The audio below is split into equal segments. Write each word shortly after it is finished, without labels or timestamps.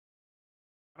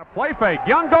Play fake.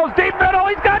 Young goes deep middle.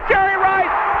 He's got Jerry Rice.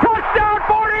 Touchdown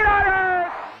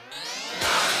 49ers!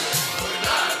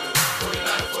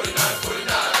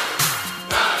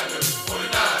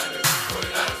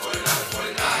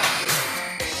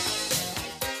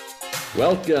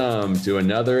 Welcome to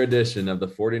another edition of the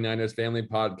 49ers Family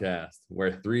Podcast,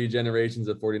 where three generations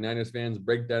of 49ers fans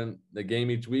break down the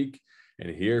game each week and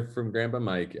hear from Grandpa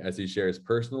Mike as he shares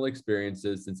personal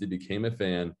experiences since he became a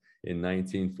fan in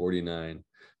 1949.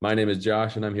 My name is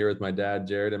Josh, and I'm here with my dad,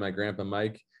 Jared, and my grandpa,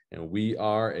 Mike, and we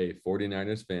are a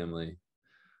 49ers family.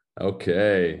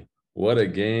 Okay, what a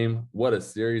game. What a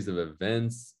series of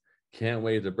events. Can't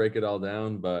wait to break it all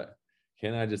down, but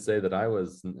can I just say that I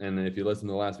was, and if you listen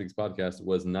to last week's podcast,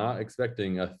 was not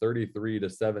expecting a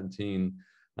 33-17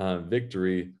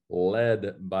 victory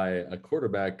led by a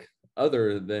quarterback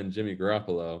other than Jimmy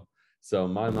Garoppolo. So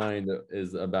my mind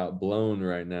is about blown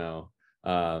right now.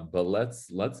 But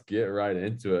let's get right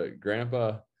into it.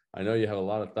 Grandpa, I know you have a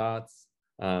lot of thoughts.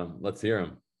 Let's hear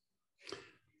them.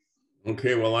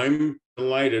 Okay, well, I'm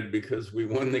delighted because we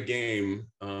won the game.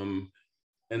 And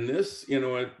this,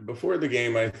 before the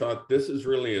game, I thought this is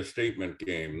really a statement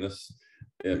game.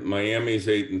 Miami's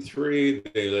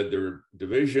 8-3. They led their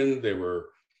division. They were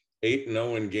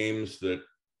 8-0 in games that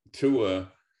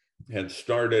Tua had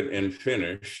started and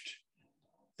finished.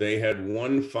 They had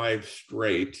won 5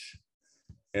 straight,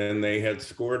 and they had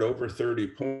scored over 30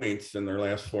 points in their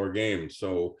last 4 games.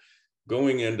 So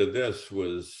going into this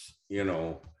was,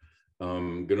 going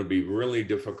to be really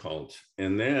difficult.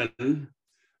 And then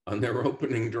on their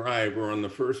opening drive, or on the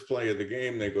first play of the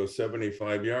game, they go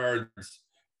 75 yards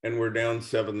and we're down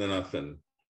 7-0.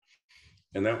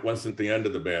 And that wasn't the end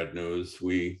of the bad news.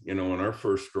 We, on our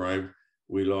first drive,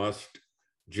 we lost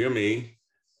Jimmy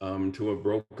to a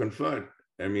broken foot.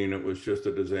 I mean, it was just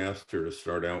a disaster to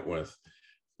start out with.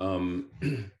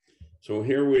 So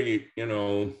here we,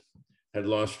 had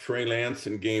lost Trey Lance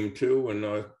in game 2,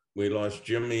 and we lost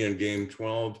Jimmy in game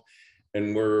 12,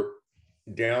 and we're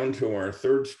down to our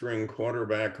third string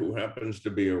quarterback, who happens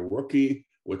to be a rookie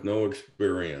with no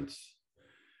experience.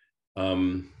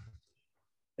 And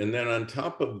then on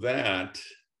top of that,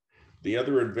 the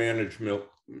other advantage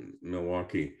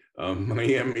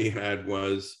Miami had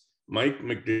was Mike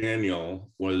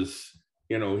McDaniel was,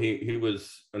 he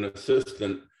was an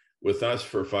assistant with us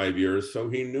for 5 years. So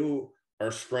he knew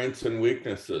our strengths and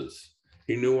weaknesses.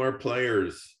 He knew our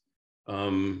players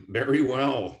very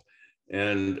well.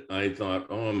 And I thought,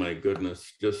 oh my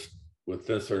goodness, just with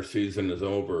this, our season is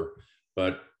over.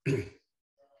 But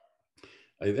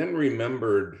I then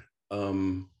remembered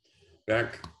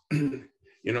back,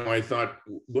 I thought,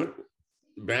 what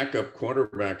backup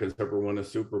quarterback has ever won a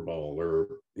Super Bowl, or,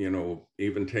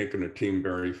 even taken a team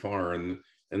very far? And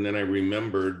then I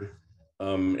remembered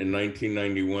in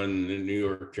 1991, the New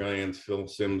York Giants, Phil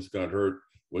Simms got hurt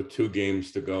with 2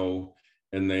 games to go,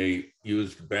 and they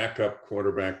used backup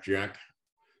quarterback Jeff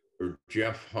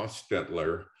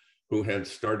Hostetler, who had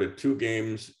started 2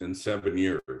 games in 7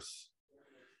 years.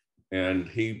 And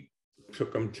he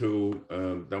took them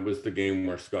to, that was the game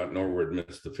where Scott Norwood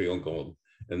missed the field goal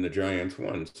and the Giants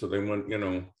won. So they went,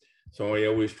 so I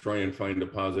always try and find a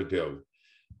positive.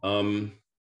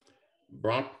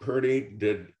 Brock Purdy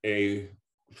did a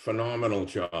phenomenal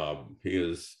job. He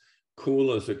is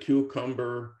cool as a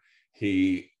cucumber.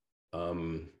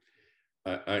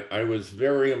 I was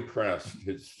very impressed.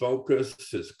 His focus,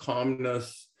 his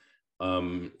calmness.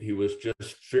 He was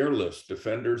just fearless.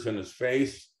 Defenders in his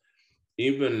face.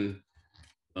 Even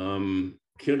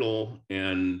Kittle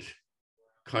and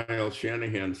Kyle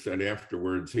Shanahan said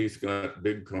afterwards, he's got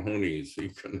big cojones. He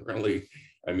can really,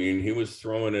 he was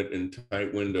throwing it in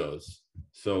tight windows.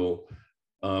 So,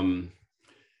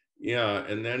 yeah,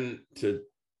 and then to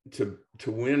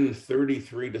win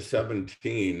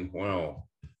 33-17, wow,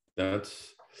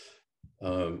 that's,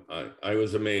 I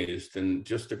was amazed. And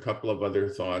just a couple of other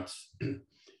thoughts.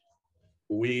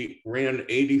 We ran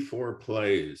 84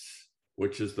 plays,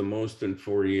 which is the most in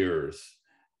 4 years.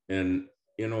 And,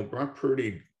 Brock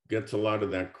Purdy gets a lot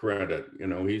of that credit.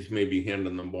 He's maybe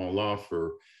handing the ball off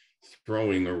or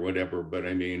throwing or whatever, but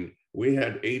we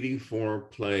had 84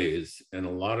 plays and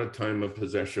a lot of time of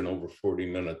possession, over 40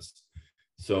 minutes.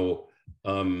 So,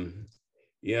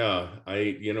 yeah,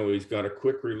 he's got a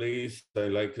quick release. I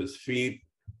like his feet.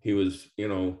 He was,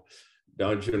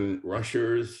 dodging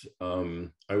rushers. I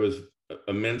was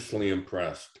immensely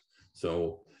impressed.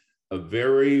 So a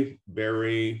very,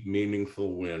 very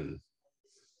meaningful win.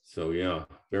 So yeah,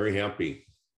 very happy.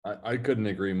 I couldn't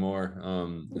agree more.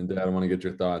 And Dad, I want to get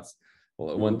your thoughts.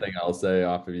 Well, one thing I'll say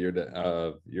off of your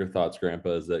thoughts,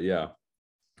 Grandpa, is that, yeah,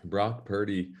 Brock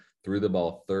Purdy threw the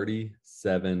ball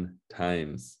 37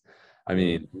 times. I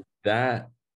mean, that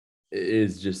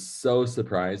is just so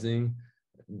surprising.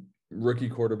 Rookie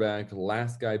quarterback,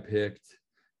 last guy picked,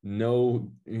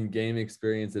 no game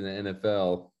experience in the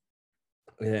NFL.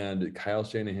 And Kyle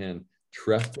Shanahan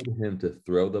trusted him to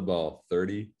throw the ball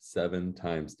 37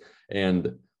 times.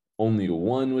 And only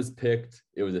one was picked.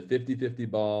 It was a 50-50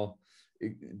 ball.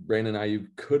 Brandon Ayuk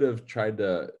could have tried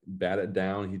to bat it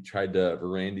down. He tried to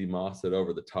Randy Moss it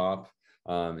over the top,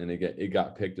 and it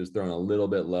got picked. It was thrown a little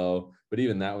bit low, but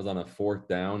even that was on a 4th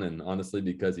down. And honestly,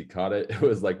 because he caught it, it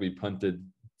was like we punted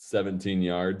 17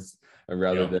 yards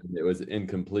rather than it was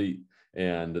incomplete.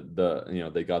 And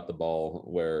they got the ball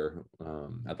where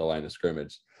at the line of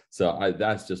scrimmage. So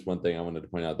that's just one thing I wanted to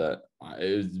point out, that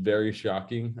it was very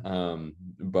shocking.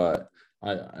 But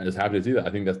I was happy to see that.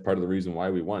 I think that's part of the reason why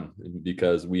we won,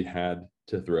 because we had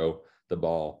to throw the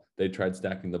ball. They tried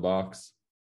stacking the box,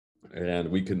 and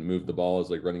we couldn't move the ball. It was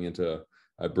like running into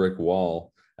a brick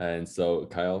wall. And so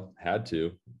Kyle had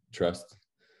to trust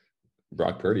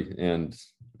Brock Purdy. And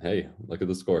hey, look at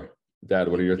the score. Dad,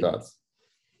 what are your thoughts?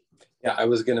 Yeah, I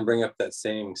was going to bring up that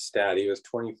same stat. He was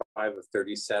 25 of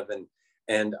 37,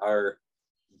 and our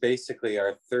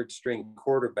 3rd string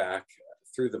quarterback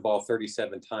threw the ball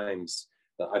 37 times.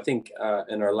 I think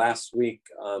in our last week,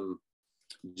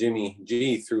 Jimmy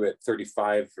G threw it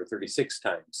 35 or 36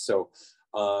 times. So,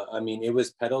 I mean, it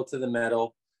was pedal to the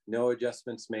metal, no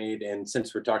adjustments made. And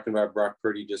since we're talking about Brock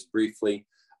Purdy just briefly,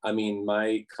 I mean,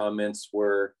 my comments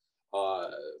were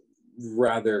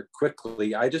rather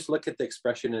quickly. I just look at the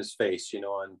expression in his face,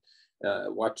 on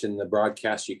watching the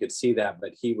broadcast, you could see that,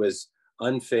 but he was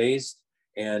unfazed.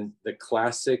 And the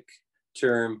classic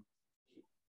term,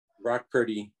 Brock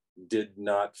Purdy did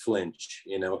not flinch.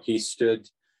 He stood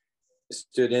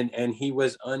in, and he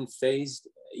was unfazed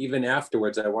even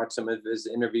afterwards. I watched some of his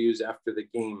interviews after the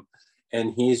game,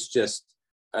 and he's just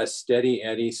a steady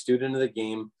Eddie student of the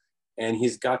game. And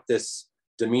he's got this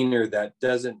demeanor that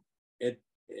doesn't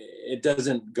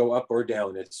go up or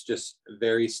down. It's just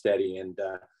very steady. And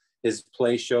his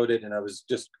play showed it. And it was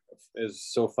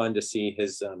so fun to see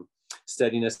his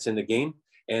steadiness in the game.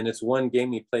 And it's one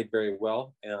game he played very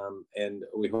well. And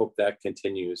we hope that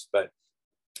continues. But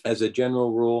as a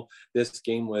general rule, this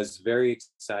game was very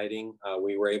exciting.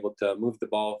 We were able to move the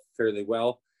ball fairly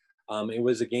well. It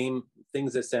was a game,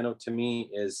 things that stand out to me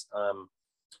is,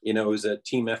 it was a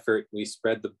team effort. We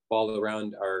spread the ball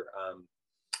around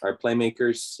our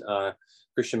playmakers.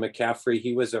 Christian McCaffrey,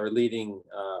 he was our leading,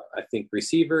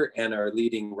 receiver and our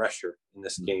leading rusher in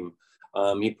this game.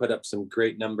 He put up some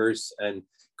great numbers. And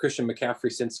Christian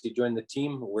McCaffrey, since he joined the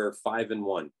team, we're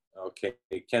 5-1. Okay,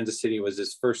 Kansas City was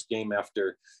his first game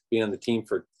after being on the team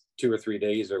for 2 or 3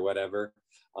 days or whatever.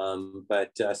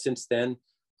 But since then,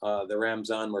 the Rams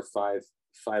were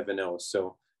 5-0.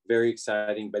 So very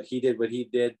exciting. But he did what he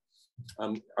did.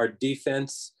 Our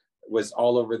defense was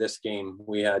all over this game.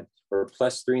 We're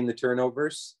 +3 in the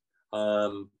turnovers.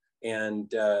 And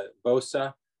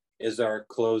Bosa is our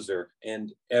closer.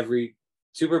 And every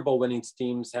Super Bowl winning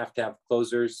teams have to have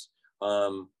closers.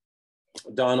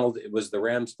 Donald, it was the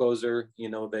Rams closer.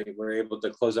 They were able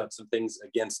to close out some things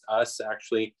against us,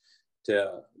 actually,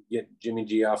 to get Jimmy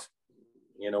G off,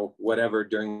 whatever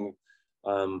during,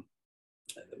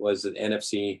 was it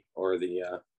NFC or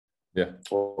the,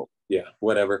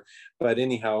 whatever. But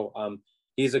anyhow,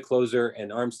 he's a closer,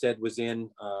 and Armstead was in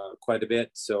quite a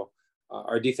bit. So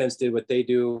our defense did what they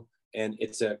do. And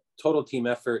it's a total team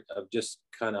effort of just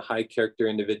kind of high character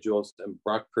individuals. And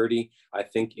Brock Purdy, I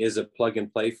think, is a plug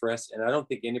and play for us. And I don't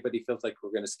think anybody feels like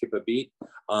we're going to skip a beat.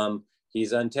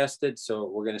 He's untested, so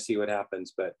we're going to see what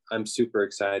happens. But I'm super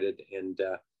excited. And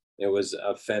it was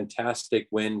a fantastic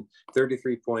win,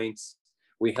 33 points.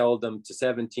 We held them to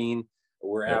 17.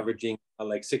 We're averaging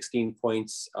like 16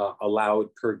 points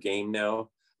allowed per game now.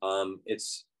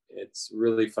 It's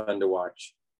really fun to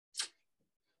watch.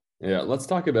 Yeah, let's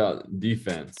talk about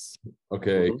defense,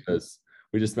 okay, because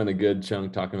we just spent a good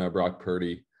chunk talking about Brock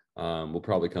Purdy. We'll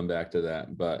probably come back to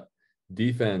that, but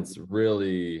defense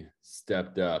really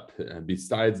stepped up. And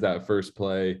besides that first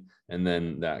play and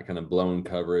then that kind of blown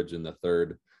coverage in the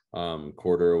third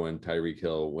quarter when Tyreek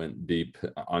Hill went deep,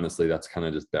 honestly, that's kind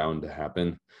of just bound to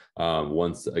happen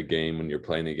once a game when you're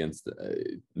playing against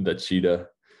the cheetah.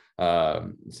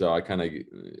 So I kind of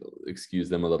excuse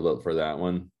them a little bit for that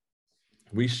one.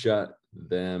 We shut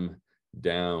them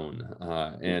down,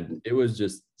 and it was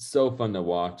just so fun to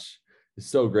watch.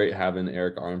 It's so great having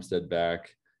Eric Armstead back.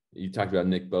 You talked about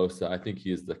Nick Bosa. I think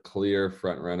he is the clear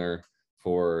front runner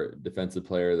for Defensive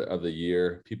Player of the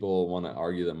Year. People want to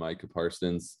argue that Micah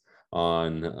Parsons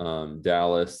on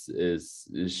Dallas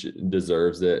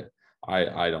deserves it.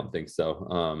 I don't think so.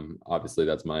 Obviously,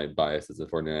 that's my bias as a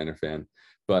 49er fan.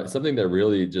 But something that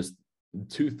really just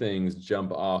two things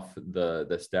jump off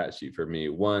the stat sheet for me.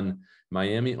 One,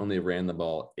 Miami only ran the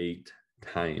ball 8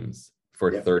 times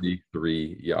for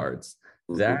 33 yards.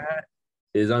 That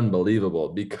is unbelievable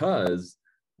because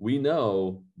we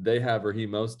know they have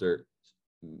Raheem Mostert,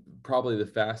 probably the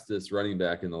fastest running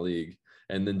back in the league.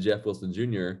 And then Jeff Wilson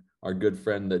Jr., our good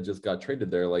friend that just got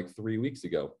traded there like 3 weeks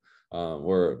ago,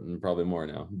 or probably more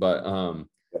now. But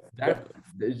that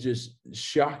is just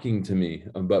shocking to me.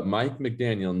 But Mike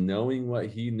McDaniel, knowing what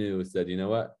he knew, said, you know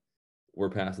what? We're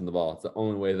passing the ball. It's the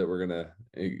only way that we're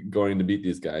going to beat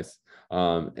these guys.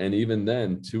 And even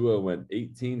then, Tua went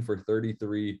 18 for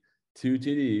 33, 2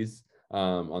 TDs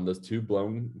on those 2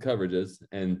 blown coverages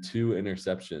and 2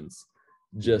 interceptions.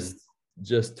 Just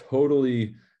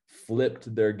totally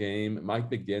flipped their game. Mike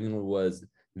McDaniel was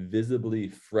visibly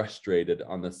frustrated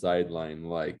on the sideline,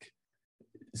 like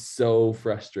so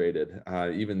frustrated.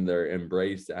 Even their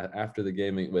embrace after the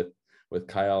game with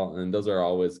Kyle, and those are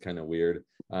always kind of weird.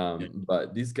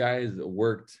 But these guys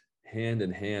worked hand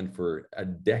in hand for a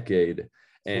decade,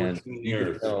 and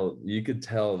you could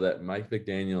tell that Mike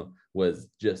McDaniel was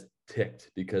just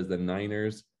ticked because the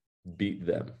Niners beat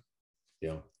them.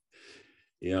 It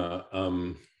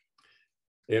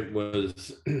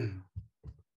was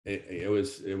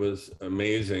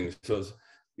amazing. So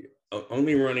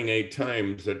only running 8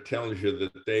 times, that tells you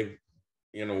that they've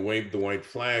waved the white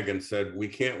flag and said, we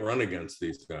can't run against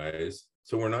these guys,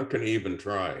 so we're not going to even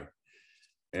try.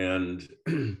 And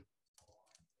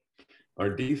our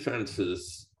defense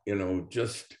is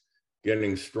just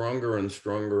getting stronger and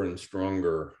stronger and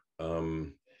stronger.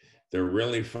 They're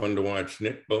really fun to watch.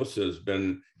 Nick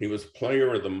Bosa he was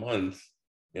player of the month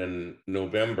in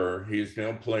November. He's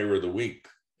now player of the week,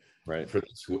 right, for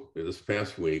this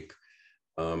past week.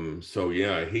 So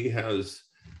yeah, he has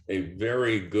a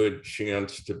very good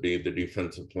chance to be the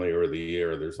defensive player of the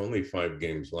year. There's only 5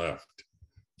 games left.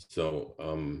 So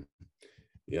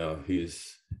yeah, he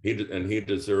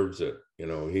deserves it.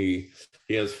 He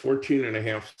has 14 and a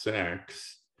half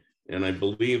sacks, and I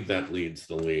believe that leads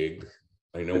the league.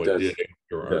 I know it did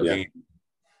after our game.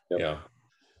 Yeah.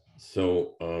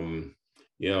 So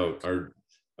yeah,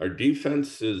 our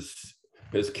defense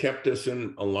has kept us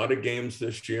in a lot of games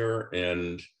this year,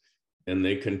 and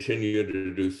they continue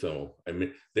to do so. I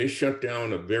mean, they shut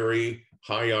down a very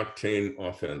high octane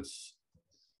offense.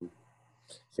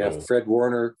 Yeah, Fred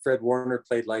Warner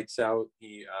played lights out.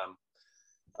 He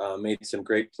made some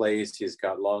great plays. He's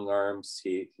got long arms.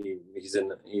 He's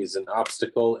an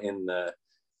obstacle in the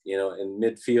in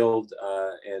midfield,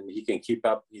 and he can keep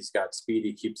up. He's got speed.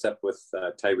 He keeps up with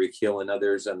Tyreek Hill and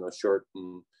others on those short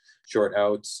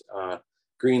outs.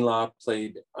 Greenlaw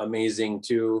played amazing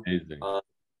too.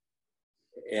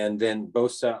 And then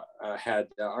Bosa had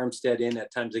Armstead in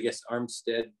at times. I guess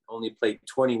Armstead only played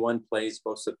 21 plays.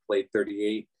 Bosa played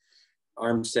 38.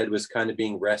 Armstead was kind of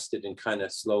being rested and kind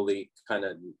of slowly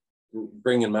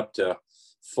bringing him up to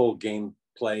full game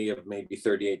play of maybe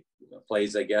 38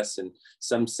 plays, I guess. And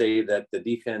some say that the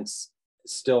defense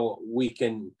still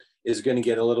is going to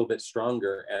get a little bit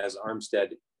stronger as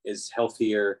Armstead is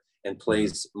healthier and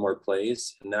plays more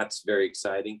plays. And that's very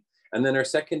exciting. And then our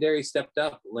secondary stepped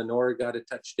up. Lenore got a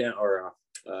touchdown or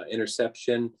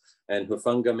interception, and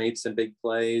Hufanga made some big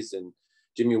plays, and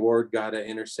Jimmy Ward got an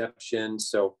interception.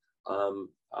 So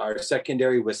our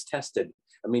secondary was tested.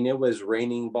 I mean, it was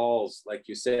raining balls, like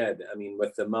you said. I mean,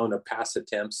 with the amount of pass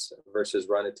attempts versus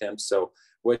run attempts. So,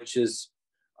 which is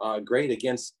great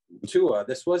against Tua.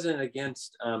 This wasn't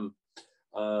against,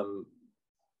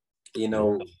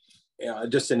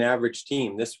 just an average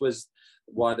team. This was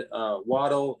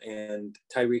Waddle and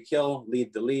Tyreek Hill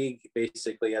lead the league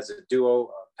basically as a duo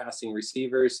of passing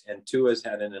receivers, and Tua's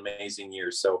had an amazing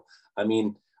year. So, I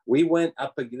mean, we went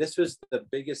up. This was the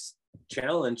biggest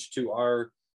challenge to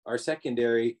our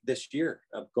secondary this year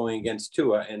of going against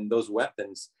Tua and those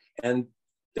weapons. And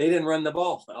they didn't run the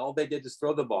ball. All they did is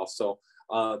throw the ball. So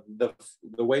the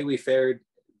way we fared,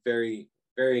 very,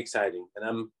 very exciting.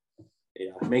 And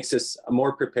it makes us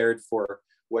more prepared for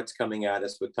what's coming at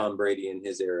us with Tom Brady and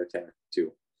his air attack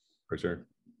too. For sure.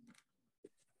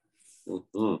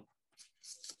 Mm-hmm.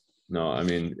 No, I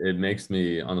mean, it makes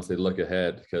me honestly look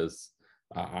ahead, because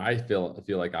I feel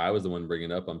like I was the one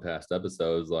bringing it up on past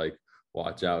episodes, like,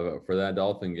 watch out for that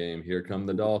Dolphin game. Here come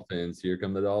the Dolphins. Here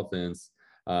come the Dolphins.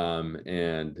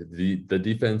 And the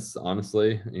defense,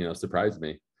 honestly, surprised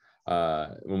me.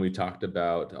 when we talked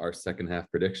about our second half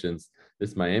predictions,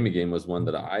 this Miami game was one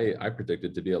that I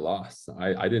predicted to be a loss.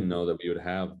 I didn't know that we would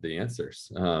have the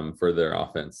answers for their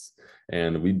offense,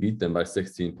 and we beat them by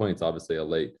 16 points. Obviously, a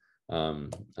late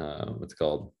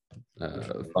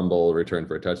fumble return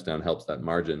for a touchdown helps that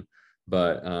margin.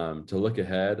 But to look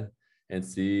ahead and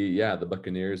see, the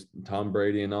Buccaneers, Tom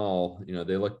Brady and all,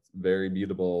 they looked very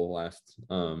beatable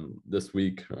this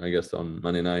week, I guess on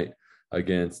Monday night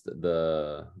against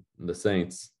the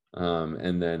Saints.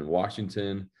 And then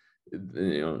Washington,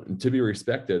 to be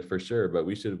respected for sure, but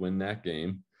we should win that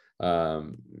game.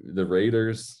 The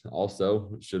Raiders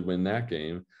also should win that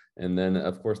game. And then,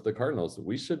 of course, the Cardinals,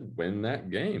 we should win that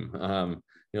game.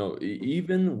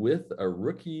 Even with a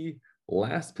rookie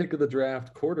last pick of the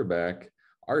draft quarterback,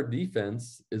 our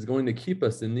defense is going to keep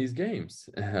us in these games.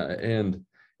 And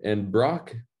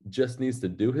Brock just needs to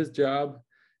do his job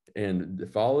and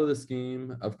follow the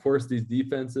scheme. Of course, these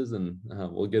defenses, and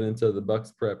we'll get into the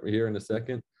Bucs prep here in a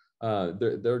second.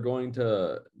 They're going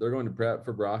to prep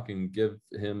for Brock and give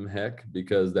him heck,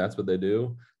 because that's what they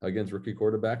do against rookie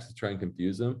quarterbacks, to try and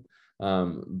confuse him.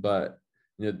 But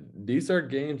these are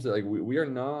games that, like, we are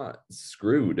not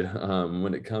screwed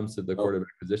when it comes to the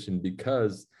quarterback position,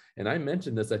 because, and I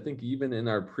mentioned this, I think even in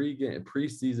our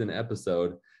preseason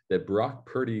episode, that Brock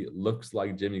Purdy looks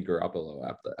like Jimmy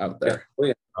Garoppolo out there.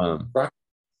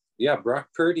 Brock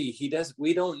Purdy, he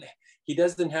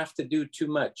doesn't have to do too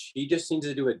much. He just needs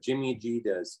to do what Jimmy G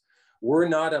does. We're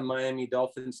not a Miami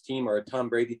Dolphins team or a Tom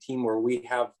Brady team where we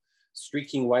have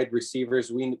streaking wide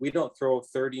receivers. We don't throw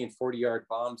 30 and 40-yard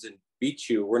bombs and beat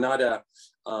you. We're not a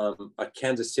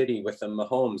Kansas City with the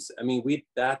Mahomes. I mean,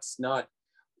 that's not,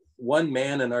 one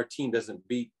man on our team doesn't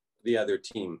beat the other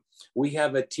team. We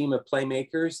have a team of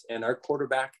playmakers, and our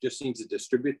quarterback just needs to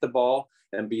distribute the ball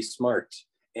and be smart.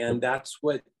 And that's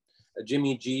what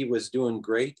Jimmy G was doing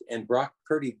great. And Brock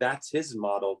Purdy, that's his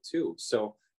model too.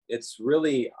 So it's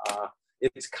really,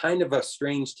 it's kind of a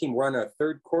strange team. We're on our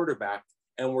third quarterback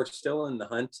and we're still in the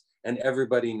hunt, and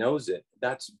everybody knows it.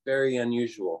 That's very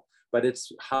unusual, but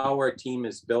it's how our team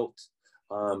is built.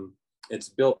 It's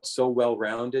built so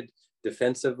well-rounded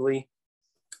defensively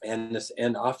and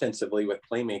offensively with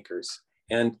playmakers.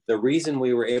 And the reason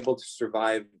we were able to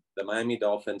survive the Miami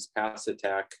Dolphins pass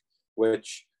attack,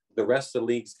 which the rest of the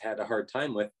leagues had a hard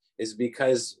time with, is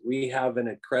because we have an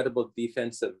incredible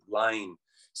defensive line.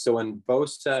 So when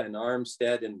Bosa and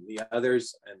Armstead and the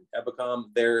others and Ebicom,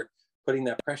 they're putting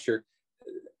that pressure.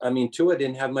 I mean, Tua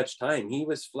didn't have much time. He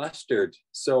was flustered.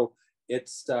 So it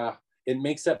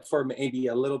makes up for maybe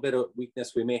a little bit of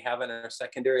weakness we may have in our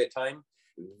secondary at time.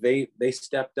 They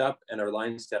stepped up and our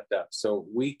line stepped up. So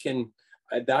we can,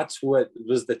 that's what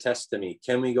was the test to me.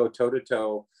 Can we go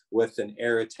toe-to-toe with an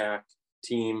air attack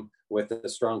team with a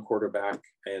strong quarterback?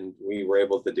 And we were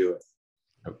able to do it.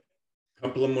 A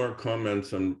couple of more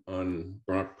comments on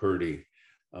Brock Purdy.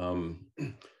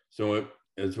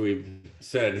 As we've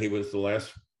said, he was the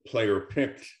last player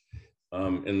picked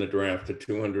in the draft, the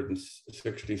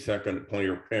 262nd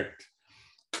player picked.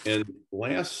 And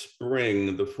last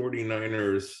spring, the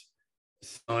 49ers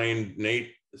signed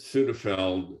Nate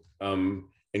Sudfeld and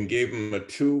gave him a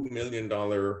 $2 million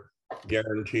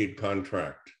guaranteed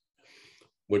contract,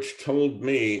 which told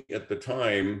me at the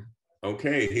time,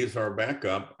 okay, he's our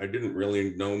backup. I didn't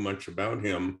really know much about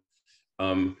him.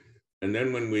 And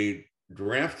then when we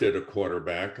drafted a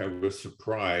quarterback, I was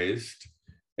surprised.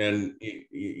 And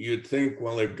you'd think,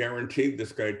 well, they've guaranteed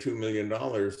this guy $2 million,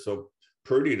 so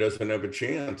Purdy doesn't have a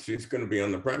chance. He's going to be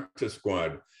on the practice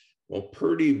squad. Well,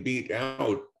 Purdy beat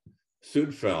out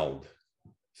Sudfeld,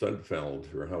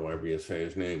 or however you say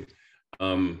his name.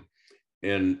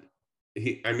 And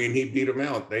he beat him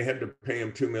out. They had to pay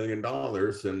him $2 million,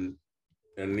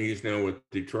 and he's now with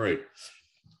Detroit.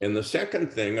 And the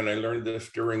second thing, and I learned this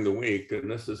during the week, and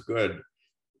this is good,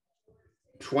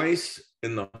 twice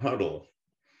in the huddle,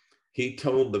 he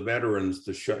told the veterans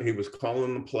to shut, he was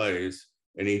calling the plays,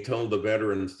 and he told the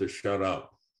veterans to shut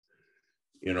up.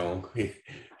 And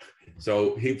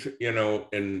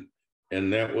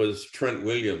that was Trent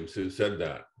Williams who said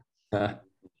that.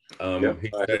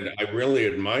 He said, I really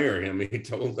admire him. He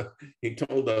told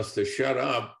us to shut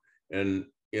up, and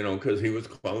because he was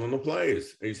calling the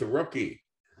plays. He's a rookie.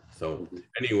 So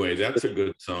anyway, that's a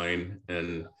good sign.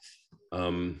 And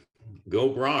go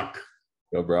Brock.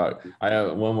 Go Brock. I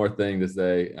have one more thing to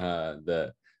say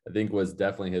that I think was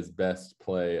definitely his best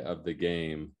play of the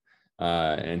game.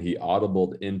 And he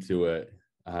audibled into it.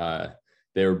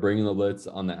 They were bringing the blitz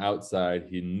on the outside.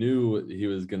 He knew he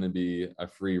was going to be a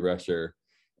free rusher.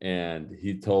 And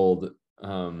he told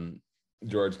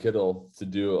George Kittle to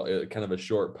do kind of a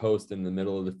short post in the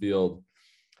middle of the field.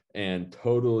 and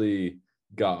totally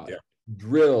got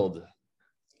drilled.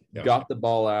 Got the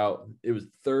ball out. It was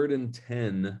 3rd and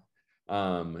 10.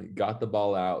 Got the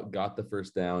ball out, got the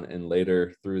first down, and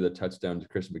later threw the touchdown to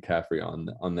Christian McCaffrey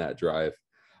on that drive.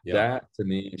 That to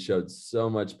me showed so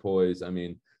much poise. I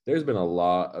mean, there's been a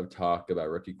lot of talk about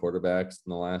rookie quarterbacks in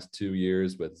the last 2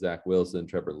 years with Zach Wilson,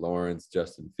 Trevor Lawrence,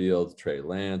 Justin Fields, Trey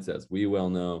Lance, as we well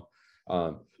know,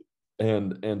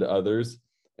 and others.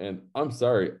 And I'm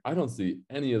sorry, I don't see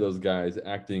any of those guys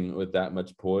acting with that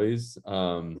much poise.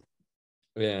 And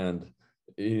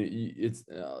it's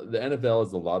the NFL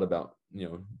is a lot about,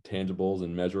 tangibles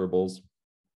and measurables.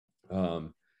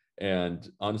 And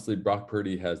honestly, Brock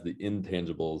Purdy has the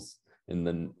intangibles and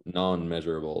the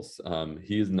non-measurables.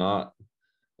 He's not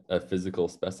a physical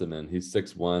specimen. He's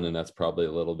 6'1", and that's probably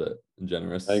a little bit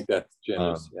generous. I think that's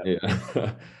generous.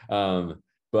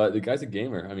 But the guy's a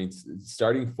gamer. I mean,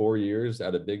 starting 4 years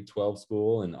at a Big 12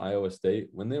 school in Iowa State,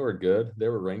 when they were good, they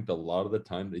were ranked a lot of the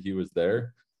time that he was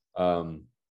there.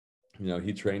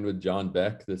 He trained with John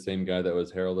Beck, the same guy that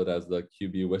was heralded as the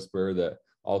QB whisperer, that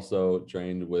also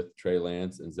trained with Trey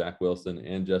Lance and Zach Wilson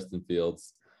and Justin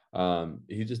Fields.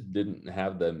 He just didn't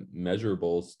have the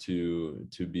measurables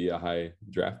to be a high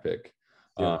draft pick.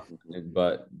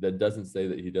 But that doesn't say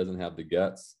that he doesn't have the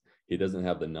guts. He doesn't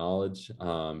have the knowledge.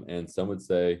 And some would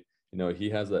say, he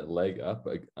has that leg up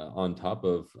on top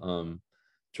of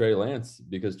Trey Lance,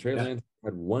 because Trey Lance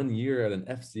had 1 year at an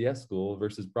FCS school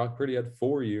versus Brock Purdy had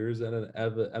 4 years at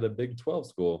a Big 12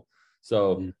 school.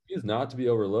 So he's not to be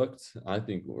overlooked. I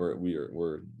think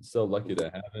we're so lucky to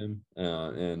have him.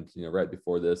 And right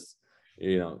before this,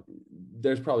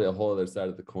 there's probably a whole other side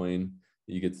of the coin.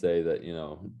 You could say that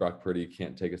Brock Purdy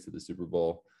can't take us to the Super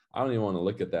Bowl. I don't even want to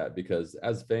look at that, because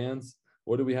as fans,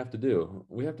 what do we have to do?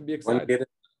 We have to be excited.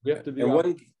 We have to be.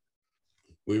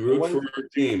 We root for our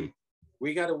team.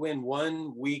 We got to win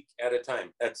 1 week at a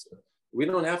time. We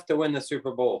don't have to win the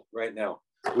Super Bowl right now.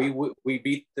 We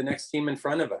beat the next team in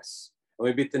front of us, and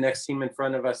we beat the next team in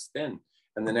front of us then,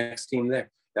 and the next team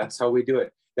there. That's how we do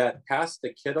it. That pass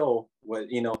to Kittle was,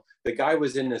 the guy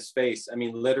was in his face. I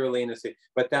mean, literally in his face.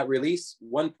 But that release,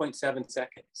 1.7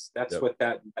 seconds. That's what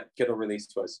that Kittle release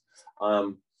was.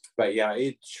 But yeah,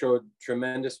 it showed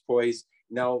tremendous poise.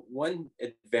 Now, one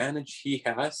advantage he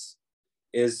has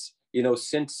is,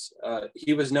 since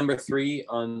he was number 3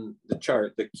 on the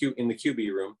chart, in the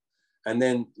QB room, and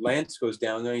then Lance goes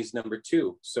down, now he's number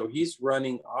 2. So he's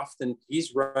running oftentimes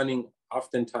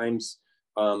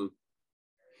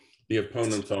the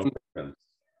opponent's offense.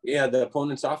 Yeah, the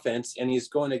opponent's offense, and he's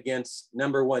going against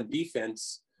number 1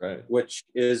 defense, right, which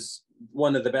is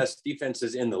one of the best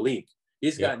defenses in the league.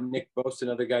 He's got Nick Bosa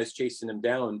and other guys chasing him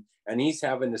down, and he's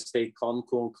having to stay calm,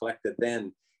 cool, and collected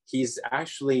then. It's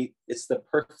the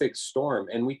perfect storm.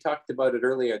 And we talked about it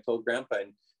earlier. I told Grandpa,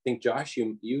 and I think Josh,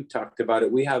 you talked about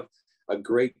it. We have a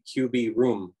great QB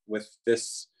room with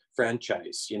this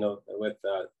franchise, with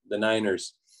the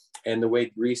Niners, and the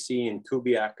way Reese and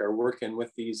Kubiak are working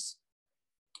with these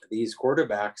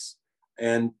quarterbacks,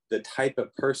 and the type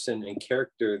of person and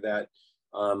character that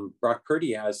Brock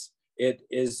Purdy has.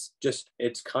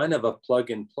 It's kind of a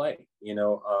plug and play,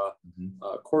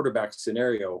 quarterback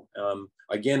scenario.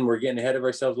 Again, we're getting ahead of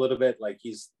ourselves a little bit. Like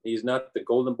he's not the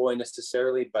golden boy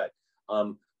necessarily, but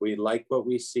we like what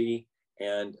we see,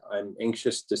 and I'm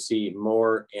anxious to see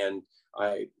more. And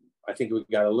I think we've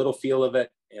got a little feel of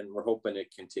it, and we're hoping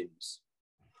it continues.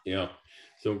 Yeah.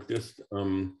 So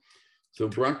so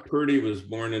Brock Purdy was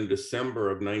born in December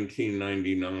of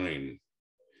 1999.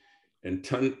 And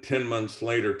 10 months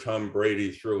later, Tom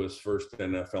Brady threw his first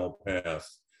NFL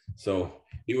pass. So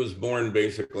he was born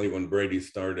basically when Brady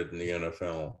started in the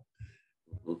NFL.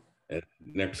 And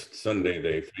next Sunday,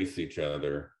 they face each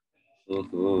other. That's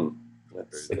so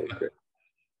great.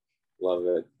 Love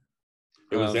it.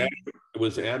 It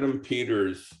was Adam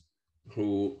Peters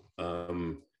who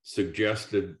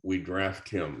suggested we draft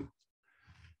him.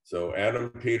 So Adam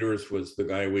Peters was the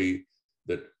guy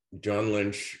that John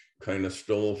Lynch kind of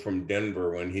stole from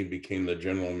Denver when he became the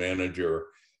general manager.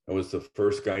 It was the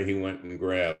first guy he went and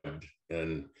grabbed,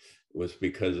 and it was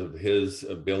because of his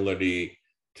ability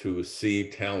to see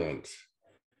talent.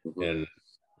 And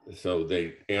so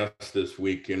they asked this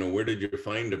week, where did you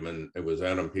find him? And it was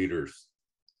Adam Peters.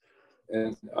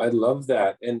 And I love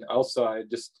that. And also, I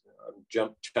just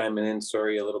chiming in,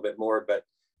 sorry, a little bit more, but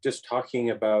just talking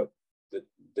about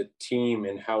the team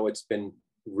and how it's been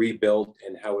rebuilt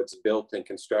and how it's built and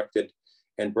constructed.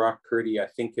 And Brock Purdy, I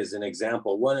think, is an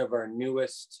example. One of our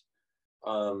newest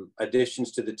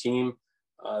additions to the team,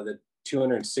 the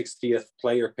 260th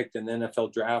player picked in the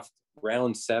NFL draft,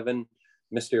 round 7.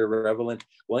 Mr. Irrelevant.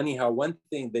 Well, anyhow, one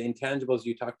thing, the intangibles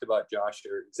you talked about, Josh,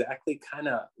 are exactly kind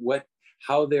of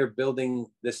how they're building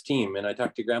this team. And I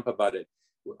talked to Grandpa about it.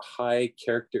 High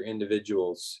character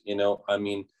individuals, I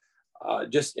mean,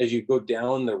 just as you go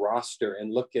down the roster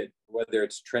and look at whether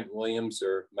it's Trent Williams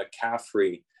or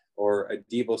McCaffrey or a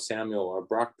Deebo Samuel or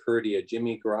Brock Purdy, a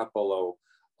Jimmy Garoppolo,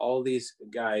 all these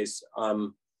guys,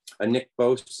 a Nick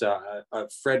Bosa, a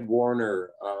Fred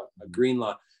Warner, a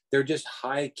Greenlaw, they're just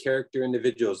high character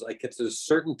individuals. Like it's a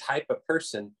certain type of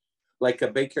person, like a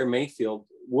Baker Mayfield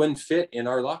wouldn't fit in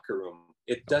our locker room.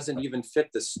 It doesn't even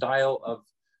fit the style of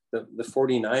the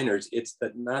 49ers. It's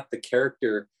not the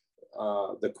character,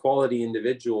 the quality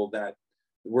individual that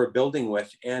we're building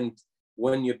with. And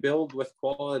when you build with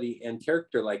quality and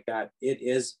character like that, it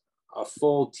is a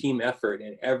full team effort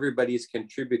and everybody's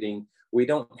contributing. We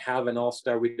don't have an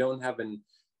all-star. We don't have an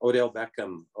Odell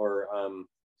Beckham or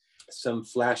some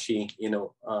flashy,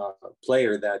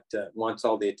 player that wants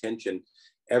all the attention.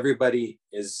 Everybody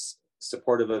is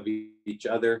supportive of each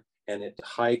other and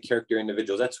high character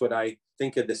individuals. That's what I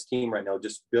think of this team right now,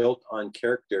 just built on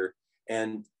character,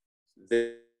 and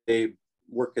they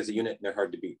work as a unit and they're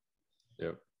hard to beat.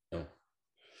 Yep.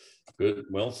 Good.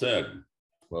 Well said.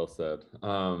 Well said.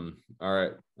 All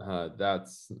right. That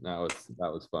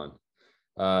was fun.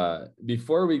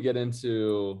 Before we get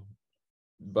into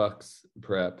Bucs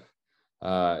prep,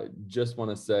 just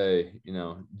want to say,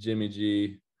 Jimmy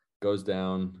G goes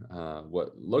down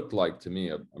what looked like to me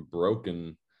a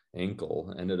broken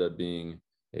ankle, ended up being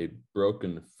a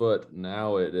broken foot.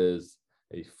 Now it is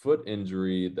a foot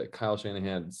injury that Kyle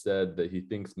Shanahan said that he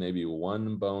thinks maybe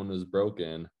one bone was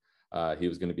broken. He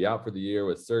was going to be out for the year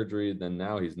with surgery. Then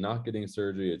now he's not getting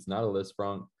surgery. It's not a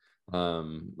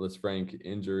Lisfranc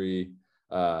injury.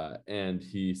 And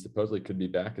he supposedly could be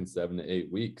back in 7 to 8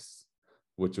 weeks,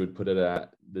 which would put it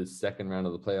at the second round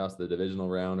of the playoffs, the divisional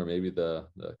round, or maybe the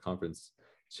conference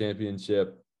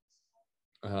championship.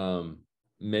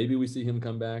 Maybe we see him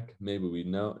come back. Maybe we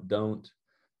don't.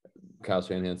 Kyle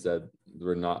Shanahan said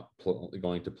we're not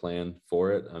going to plan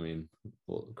for it. I mean,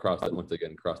 we'll cross the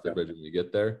bridge when we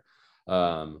get there.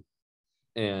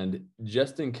 And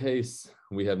just in case,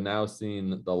 we have now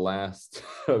seen the last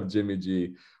of Jimmy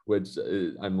G, which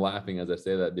I'm laughing as I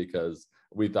say that because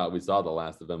we thought we saw the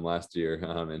last of him last year,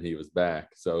 and he was back.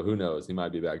 So who knows? He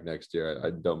might be back next year. I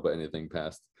don't put anything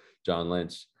past John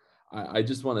Lynch. I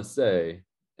just want to say,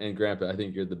 and Grandpa, I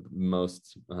think you're the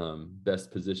most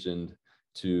best positioned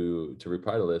to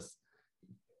reply to this.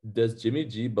 Does Jimmy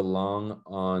G belong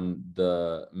on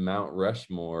the Mount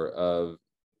Rushmore of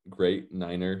great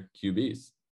Niner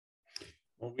QBs?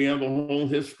 Well, we have a whole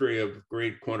history of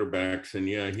great quarterbacks, and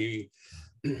yeah, he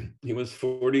was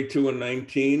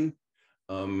 42-19.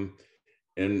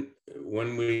 And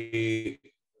when we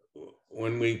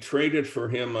traded for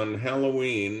him on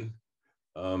Halloween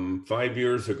 5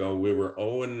 years ago, we were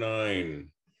 0-9,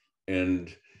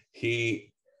 and he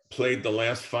played the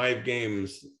last 5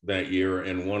 games that year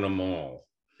and won them all.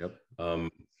 Yep.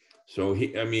 So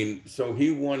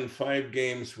he won 5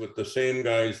 games with the same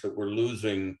guys that were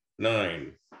losing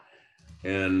 9,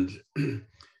 and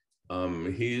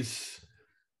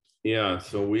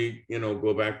so we,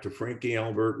 go back to Frankie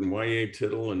Albert and Y.A.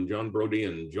 Tittle and John Brody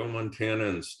and Joe Montana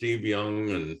and Steve Young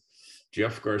and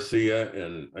Jeff Garcia.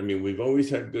 And I mean, we've always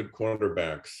had good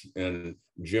quarterbacks, and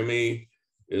Jimmy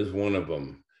is one of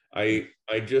them. I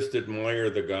just admire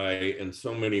the guy in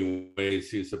so many ways.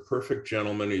 He's a perfect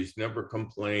gentleman. He's never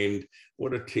complained.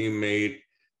 What a teammate.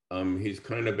 He's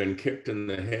kind of been kicked in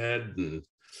the head and,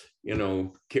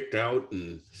 kicked out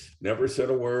and never said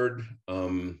a word.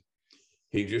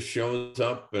 He just shows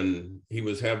up, and he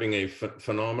was having a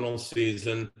phenomenal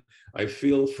season. I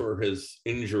feel for his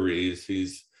injuries.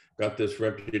 He's got this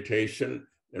reputation,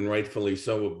 and rightfully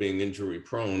so, of being injury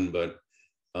prone. But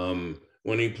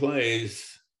when he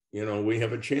plays, we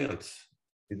have a chance.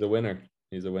 He's a winner. Yeah,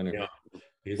 he's a winner.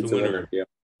 Yeah.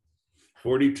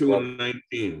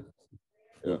 42-19.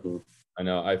 Yeah. I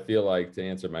know. I feel like, to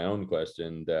answer my own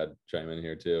question, Dad, chime in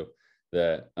here too,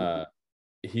 that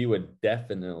he would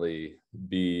definitely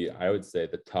be, I would say,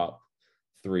 the top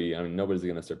 3. I mean, nobody's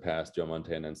going to surpass Joe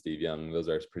Montana and Steve Young. Those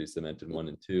are pretty cemented 1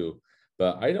 and 2.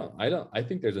 But I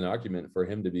think there's an argument for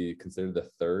him to be considered the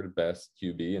 3rd best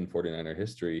QB in 49er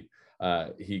history.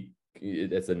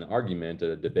 It's an argument,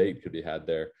 a debate could be had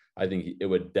there. I think it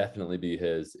would definitely be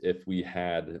his if we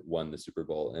had won the Super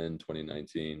Bowl in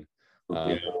 2019,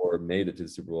 or made it to the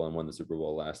Super Bowl and won the Super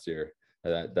Bowl last year.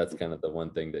 That's kind of the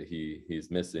one thing that he's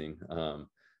missing.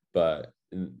 But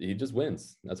he just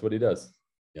wins. That's what he does.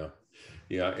 Yeah.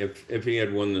 If he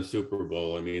had won the Super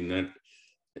Bowl, I mean,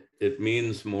 it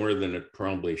means more than it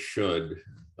probably should.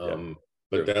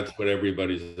 But that's what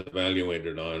everybody's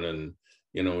evaluated on. And,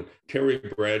 you know, Terry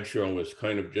Bradshaw was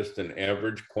kind of just an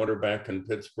average quarterback in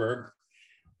Pittsburgh,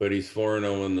 but he's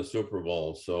 4-0 in the Super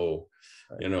Bowl. So,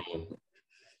 you know,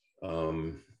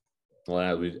 well,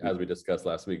 as we discussed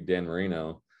last week, Dan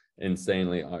Marino,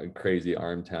 insanely crazy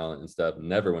arm talent and stuff,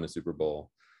 never won a Super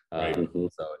Bowl. Right. So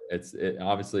it's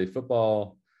obviously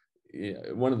football.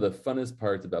 One of the funnest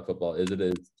parts about football is it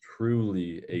is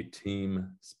truly a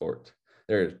team sport.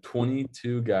 There are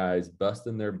 22 guys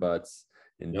busting their butts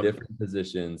in different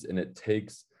positions, and it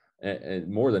takes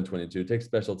more than 22. It takes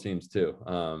special teams too.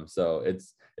 So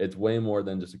it's way more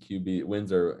than just a QB.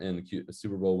 Wins are in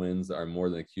Super Bowl wins are more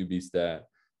than a QB stat.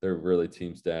 They're really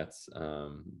team stats.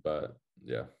 But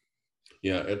yeah.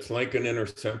 Yeah, it's like an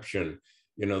interception.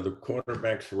 You know, the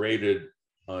quarterback's rated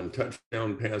on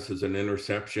touchdown passes and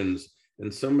interceptions,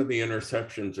 and some of the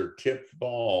interceptions are tipped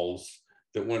balls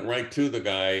that went right to the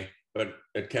guy, but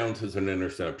it counts as an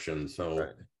interception. So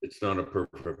it's not a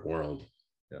perfect world.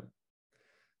 Yep.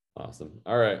 Awesome.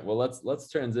 All right. Well, let's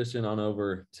transition on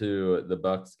over to the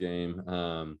Bucs game.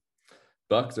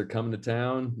 Bucs are coming to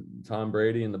town. Tom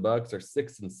Brady and the Bucs are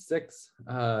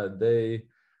 6-6.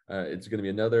 It's going to be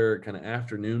another kind of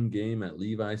afternoon game at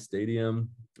Levi Stadium.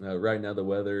 Right now, the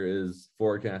weather is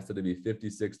forecasted to be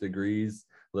 56 degrees,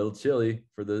 a little chilly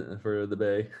for the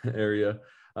Bay area,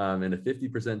 and a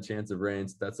 50% chance of rain.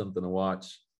 So that's something to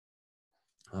watch.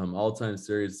 All-time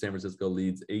series, San Francisco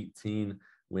leads 18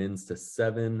 wins to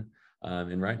 7.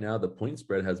 And right now, the point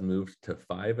spread has moved to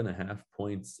 5.5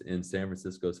 points in San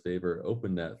Francisco's favor.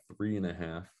 Opened at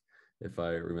 3.5. if I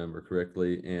remember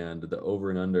correctly, and the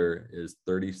over and under is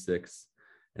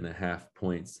 36.5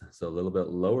 points. So a little bit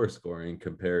lower scoring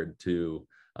compared to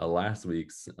last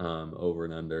week's over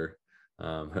and under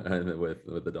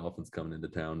with the Dolphins coming into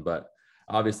town. But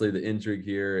obviously the intrigue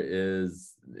here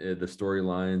is the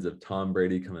storylines of Tom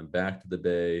Brady coming back to the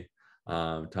Bay.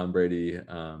 Tom Brady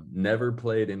never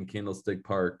played in Candlestick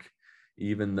Park,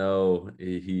 even though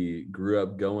he grew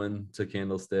up going to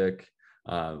Candlestick.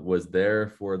 Was there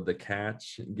for the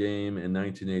catch game in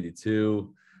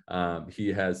 1982. He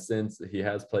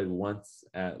has played once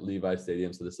at Levi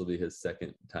Stadium, so this will be his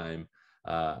second time.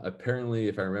 Apparently,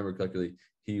 if I remember correctly,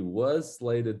 he was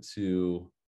slated to,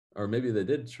 or maybe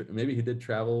he did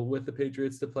travel with the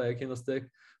Patriots to play at Candlestick,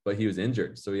 but he was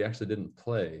injured, so he actually didn't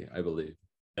play, I believe.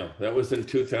 Yeah, that was in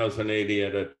 2008. He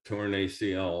had a torn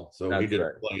ACL, so he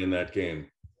didn't play in that game.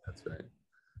 That's right.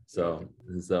 So,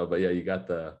 but yeah, you got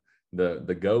the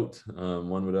GOAT,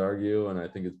 one would argue, and I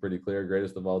think it's pretty clear,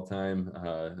 greatest of all time,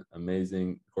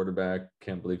 amazing quarterback,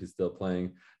 can't believe he's still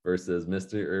playing, versus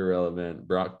Mr. Irrelevant,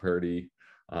 Brock Purdy,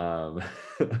 and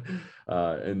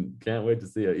can't wait to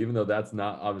see it, even though that's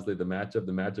not obviously the matchup.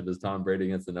 The matchup is Tom Brady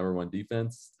against the #1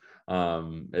 defense.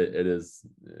 It is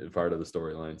part of the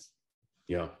storylines.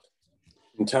 Yeah.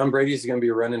 And Tom Brady's going to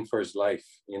be running for his life.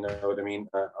 You know what I mean?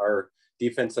 Our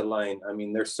defensive line, I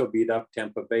mean, they're so beat up,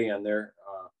 Tampa Bay, on their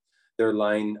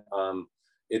line.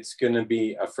 It's going to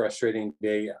be a frustrating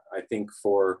day, I think,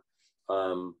 for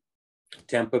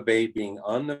Tampa Bay being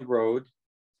on the road,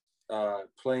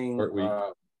 playing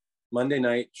Monday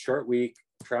night, short week,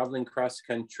 traveling cross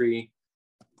country.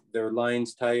 Their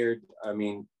line's tired. I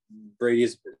mean,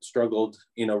 Brady's struggled,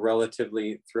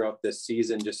 relatively throughout this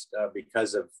season just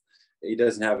because of he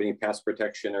doesn't have any pass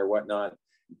protection or whatnot.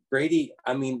 Brady,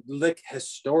 I mean, look,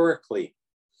 historically,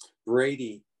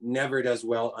 Brady never does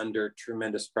well under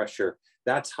tremendous pressure.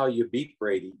 That's how you beat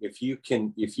Brady. If you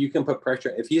can put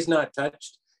pressure, if he's not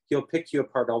touched, he'll pick you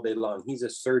apart all day long. He's a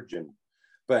surgeon,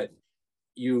 but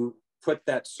you put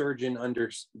that surgeon under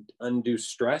undue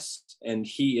stress, and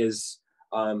he is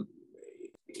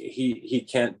he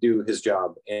can't do his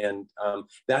job. And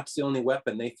that's the only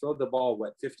weapon. They throw the ball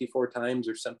 54 times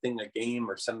or something a game,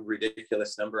 or some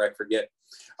ridiculous number, I forget.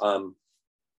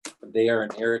 They are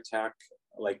an air attack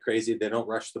like crazy. They don't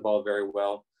rush the ball very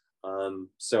well.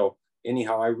 So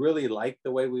anyhow, I really like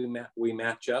the way we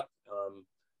match up,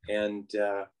 and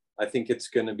I think it's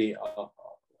going to be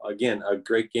again a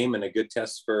great game and a good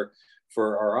test for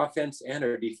our offense and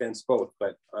our defense both.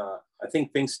 But I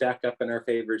think things stack up in our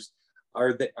favors.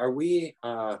 Are we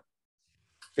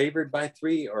favored by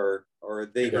 3, or are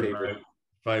they favored?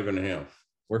 5.5.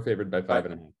 We're favored by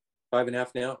 5.5.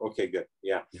 5.5 now? Okay, good.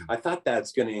 Yeah. I thought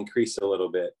that's going to increase a little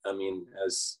bit. I mean,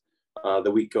 as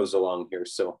the week goes along here.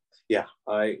 So yeah,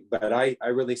 I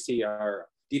really see our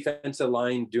defensive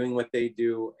line doing what they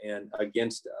do, and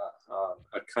against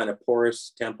a kind of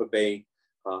porous Tampa Bay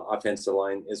offensive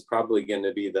line is probably going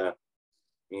to be the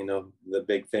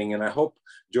big thing. And I hope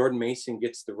Jordan Mason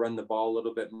gets to run the ball a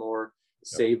little bit more.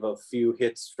 save a few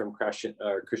hits from Christian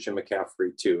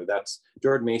McCaffrey too. That's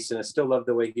Jordan Mason. I still love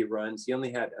the way he runs. He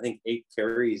only had, I think, 8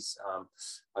 carries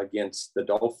against the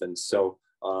Dolphins. So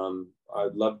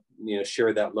I'd love,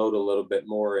 share that load a little bit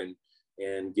more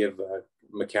and give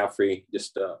McCaffrey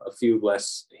just a few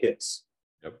less hits.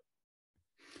 Yep.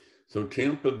 So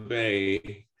Tampa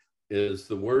Bay is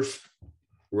the worst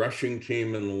rushing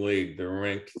team in the league. They're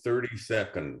ranked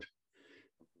 32nd.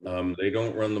 They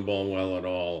don't run the ball well at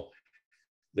all.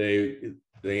 They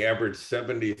average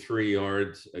 73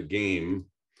 yards a game.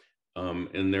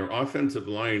 And their offensive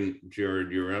line,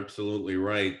 Jared, you're absolutely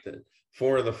right that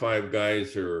 4 of the 5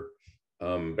 guys are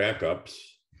backups.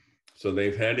 So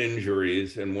they've had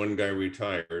injuries and 1 guy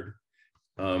retired.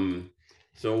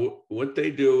 So what they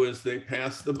do is they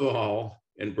pass the ball,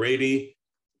 and Brady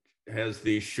has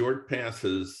these short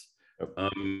passes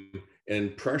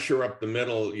and pressure up the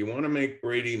middle. You want to make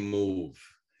Brady move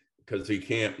because he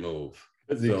can't move.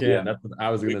 Because he can't. That's what I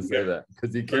was going to say, that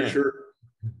because he can't.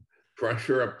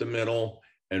 Pressure up the middle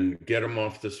and get him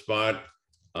off the spot.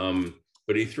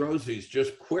 But he throws these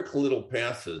just quick little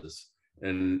passes,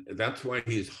 and that's why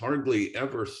he's hardly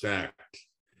ever sacked.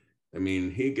 I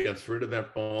mean, he gets rid of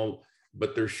that ball,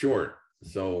 but they're short.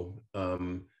 So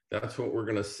that's what we're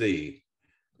going to see.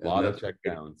 A lot of check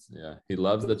downs. Yeah. He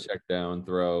loves the check down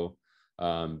throw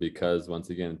because, once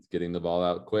again, it's getting the ball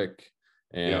out quick.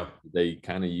 And they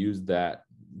kind of use that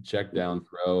check down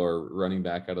throw or running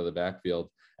back out of the backfield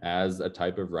as a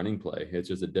type of running play. It's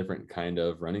just a different kind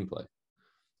of running play.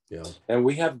 Yeah. And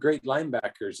we have great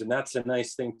linebackers, and that's a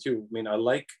nice thing too. I mean, I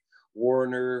like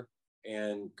Warner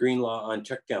and Greenlaw on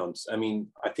checkdowns. I mean,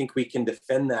 I think we can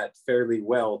defend that fairly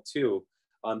well too,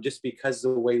 just because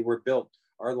of the way we're built.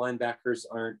 Our linebackers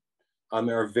are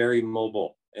very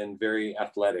mobile and very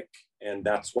athletic, and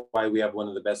that's why we have one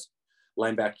of the best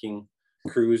linebacking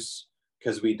crews,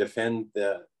 because we defend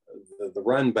the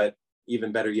run, but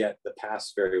even better yet, the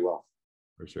pass very well.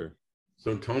 For sure.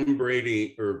 So Tom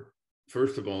Brady, or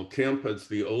first of all, Tampa's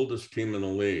the oldest team in the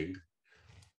league.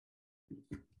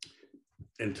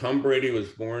 And Tom Brady was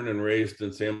born and raised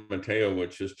in San Mateo,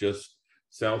 which is just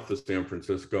south of San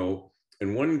Francisco.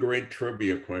 And one great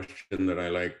trivia question that I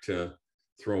like to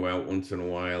throw out once in a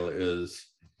while is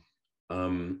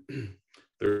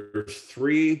there's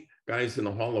 3 guys in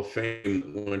the Hall of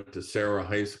Fame that went to Sarah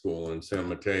High School in San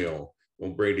Mateo.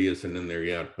 Well, Brady isn't in there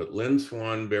yet, but Lynn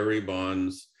Swann, Barry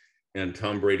Bonds, and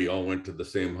Tom Brady all went to the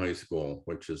same high school,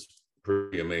 which is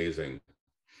pretty amazing.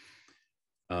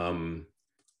 And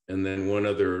then one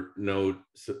other note,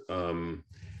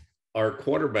 our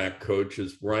quarterback coach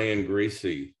is Brian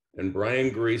Griese, and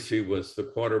Brian Griese was the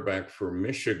quarterback for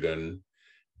Michigan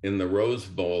in the Rose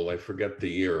Bowl. I forget the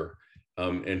year.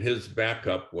 And his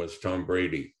backup was Tom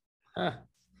Brady. Huh.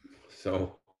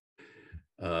 So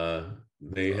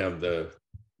they have the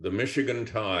Michigan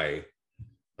tie.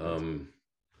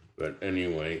 But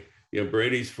anyway,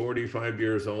 Brady's 45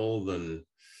 years old and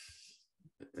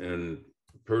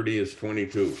Purdy is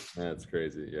 22. That's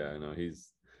crazy. Yeah, I know.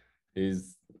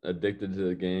 He's addicted to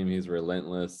the game. He's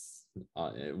relentless,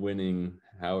 winning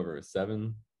however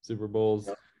 7 Super Bowls.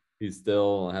 Yeah. He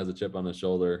still has a chip on his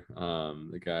shoulder.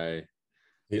 The guy,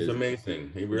 he's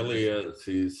amazing. He really is.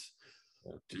 He's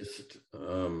just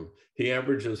he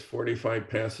averages 45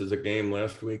 passes a game.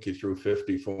 Last week he threw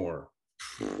 54.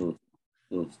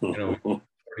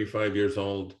 45 years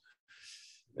old.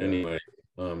 Anyway,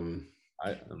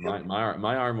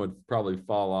 my arm would probably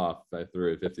fall off if I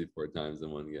threw it 54 times in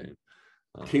one game.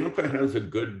 Tampa has a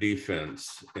good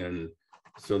defense, and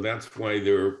so that's why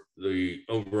the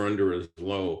over-under is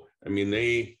low. I mean,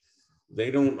 they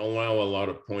don't allow a lot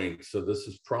of points, so this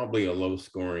is probably a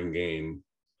low-scoring game.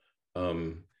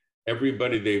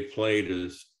 Everybody they've played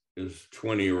is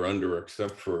 20 or under,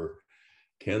 except for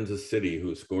Kansas City,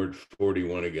 who scored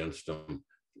 41 against them.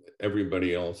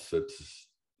 Everybody else, it's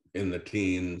in the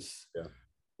teens. Yeah.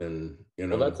 And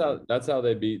well, that's how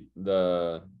they beat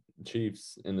the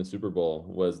Chiefs in the Super Bowl,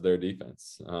 was their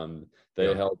defense.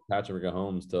 They held Patrick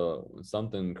Mahomes to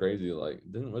something crazy,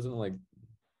 wasn't it like,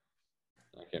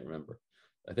 I can't remember.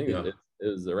 I think it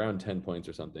was around 10 points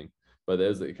or something. But it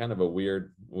was kind of a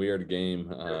weird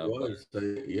game. It was.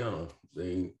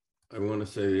 I want to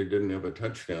say they didn't have a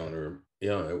touchdown, or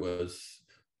it was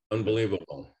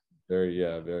unbelievable. Very.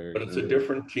 But it's a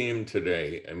different team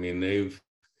today. I mean, they've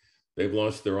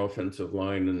lost their offensive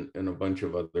line and a bunch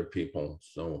of other people.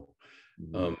 So,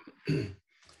 and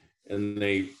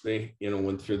they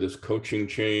went through this coaching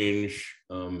change,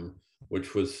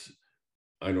 which was,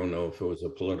 I don't know if it was a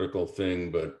political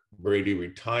thing, but Brady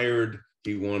retired.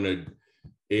 He wanted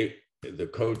the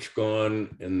coach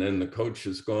gone, and then the coach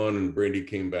is gone, and Brady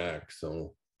came back.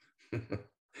 So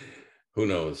who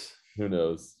knows? Who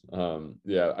knows?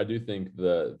 Yeah, I do think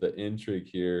the intrigue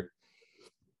here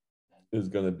is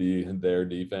going to be their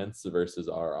defense versus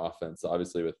our offense.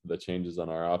 Obviously, with the changes on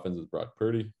our offense with Brock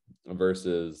Purdy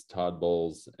versus Todd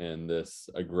Bowles and this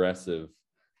aggressive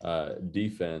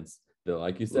defense that,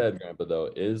 like you said, Grandpa, though,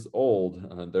 is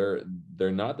old.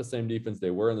 They're not the same defense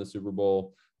they were in the Super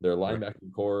Bowl. Their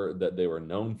linebacking core that they were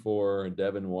known for,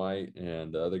 Devin White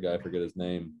and the other guy, I forget his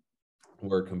name,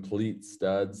 were complete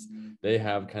studs. They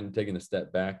have kind of taken a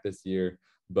step back this year,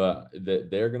 but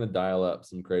they're going to dial up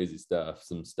some crazy stuff,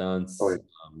 some stunts, a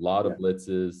lot of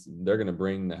blitzes. They're going to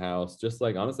bring the house, just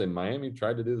like, honestly, Miami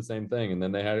tried to do the same thing, and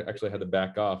then they actually had to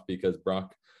back off because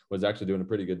Brock was actually doing a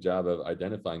pretty good job of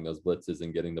identifying those blitzes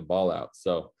and getting the ball out.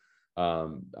 So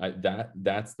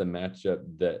that's the matchup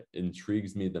that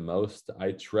intrigues me the most.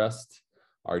 I trust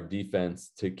our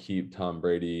defense to keep Tom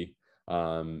Brady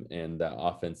and that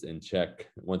offense in check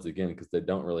once again, because they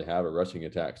don't really have a rushing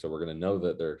attack. So we're going to know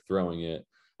that they're throwing it.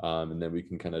 And then we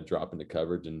can kind of drop into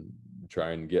coverage and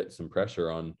try and get some pressure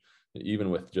on, even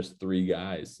with just three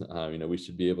guys. We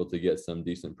should be able to get some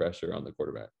decent pressure on the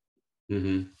quarterback.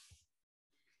 Mm-hmm.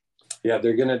 Yeah,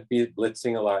 they're going to be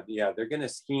blitzing a lot. Yeah, they're going to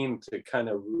scheme to kind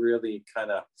of really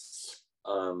kind of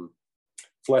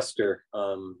fluster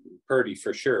Purdy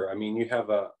for sure. I mean, you have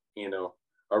a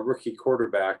rookie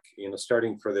quarterback,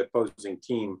 starting for the opposing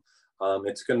team.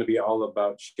 It's going to be all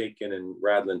about shaking and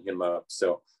rattling him up.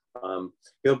 So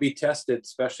he'll be tested,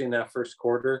 especially in that first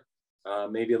quarter,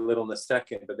 maybe a little in the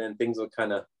second, but then things will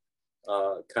kind of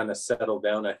settle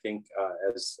down, I think,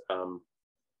 as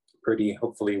Purdy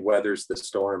hopefully weathers the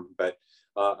storm. But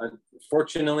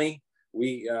unfortunately,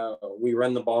 we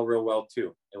run the ball real well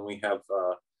too, and we have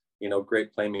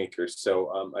great playmakers.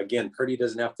 So again, Purdy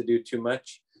doesn't have to do too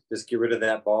much. Just get rid of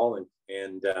that ball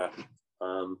and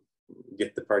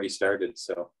get the party started.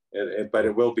 So, but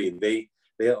it will be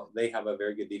they have a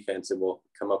very good defense and will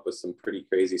come up with some pretty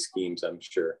crazy schemes, I'm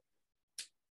sure.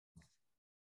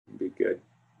 Be good,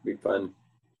 be fun.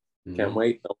 Mm-hmm. Can't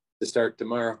wait to start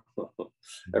tomorrow.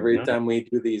 Every time we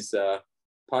do these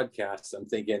podcasts, I'm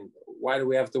thinking, why do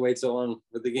we have to wait so long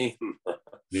for the game?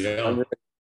 Yeah, I'm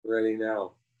ready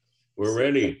now. We're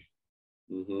ready.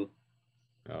 Mm-hmm.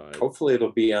 Hopefully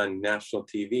it'll be on national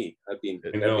TV.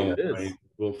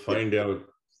 We'll find out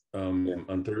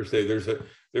on Thursday.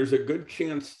 There's a good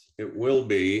chance it will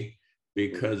be,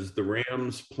 because the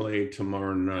Rams play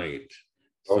tomorrow night.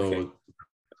 So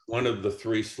one of the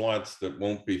three slots that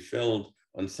won't be filled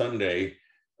on Sunday.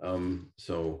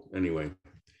 So anyway,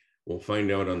 we'll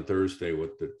find out on Thursday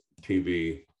what the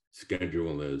TV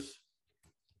schedule is.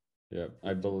 Yeah,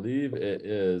 I believe it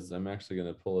is. I'm actually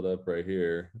going to pull it up right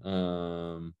here.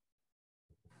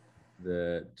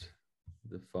 That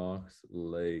the Fox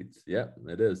late. Yep,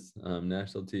 it is.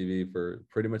 National TV for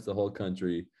pretty much the whole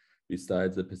country,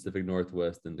 besides the Pacific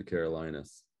Northwest and the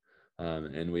Carolinas.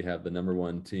 And we have the number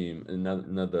one team,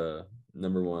 another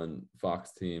number one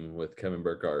Fox team with Kevin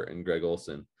Burkhardt and Greg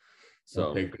Olson. So,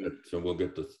 okay, good. So we'll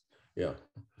get this. Yeah,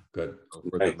 good.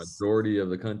 For the majority of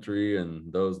the country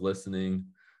and those listening,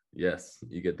 yes,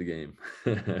 you get the game.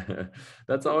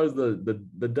 That's always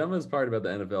the dumbest part about the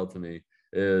NFL to me,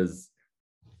 is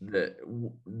that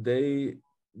they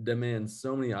demand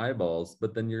so many eyeballs,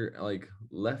 but then you're like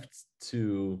left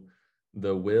to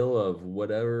the will of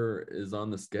whatever is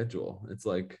on the schedule. It's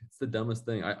like, it's the dumbest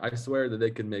thing. I swear that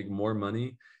they could make more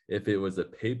money if it was a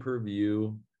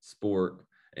pay-per-view sport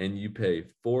and you pay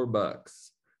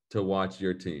 $4 to watch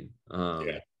your team.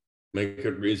 Make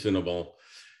it reasonable.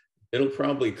 It'll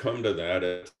probably come to that.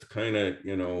 It's kind of,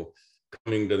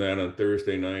 coming to that on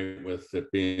Thursday night with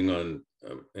it being on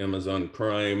Amazon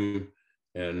Prime,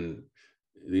 and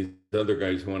these other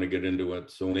guys want to get into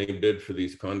it. So when they bid for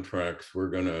these contracts, we're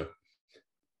going to,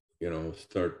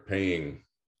 start paying.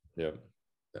 Yeah.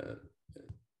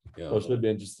 Well, it should be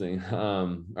interesting.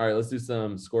 All right, let's do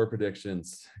some score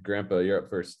predictions. Grandpa, you're up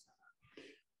first.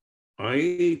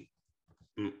 My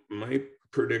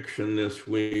prediction this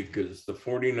week is the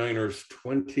 49ers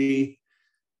 20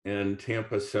 and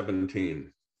Tampa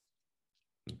 17.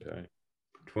 Okay.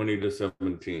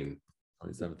 20-17.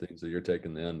 20-17. So you're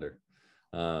taking the under.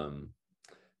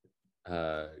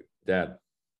 Dad.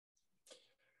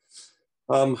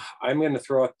 I'm going to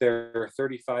throw out there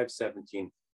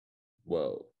 35-17.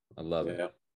 Whoa, I love it.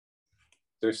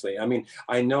 Seriously. I mean,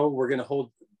 I know we're going to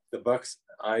hold the Bucs.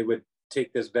 I would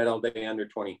take this bet all day under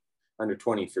 20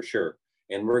 for sure.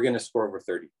 And we're going to score over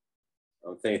 30.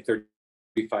 I'm saying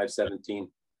 35-17.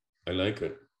 I like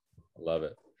it. I love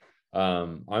it.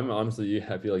 I'm honestly,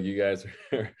 I feel like you guys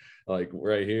are like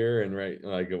right here and right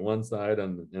like at one side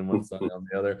and one side on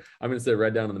the other. I'm going to say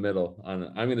right down in the middle.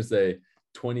 I'm going to say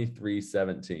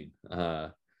 23-17.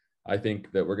 I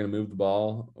think that we're going to move the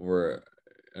ball. We're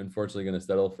unfortunately going to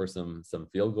settle for some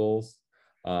field goals.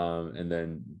 And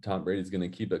then Tom Brady's going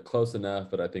to keep it close enough,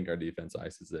 but I think our defense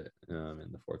ices it in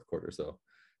the fourth quarter. So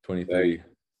 23-17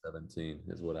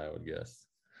 is what I would guess.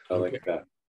 I like that.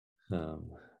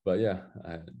 But yeah,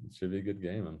 it should be a good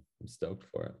game. I'm stoked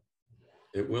for it.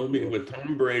 It will be. With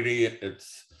Tom Brady.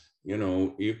 It's,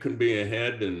 you can be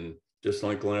ahead, and just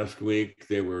like last week,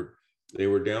 they were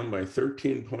down by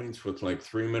 13 points with like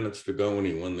 3 minutes to go, and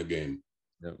he won the game.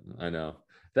 Yep, I know.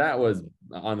 That was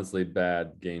honestly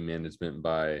bad game management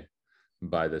by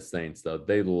the Saints, though.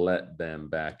 They let them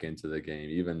back into the game.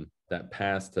 Even that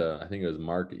pass to, I think it was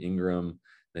Mark Ingram,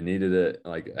 they needed it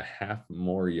like a half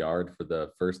more yard for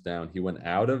the first down. He went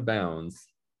out of bounds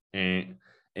and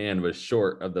was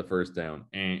short of the first down.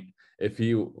 And if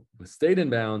he stayed in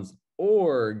bounds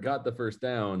or got the first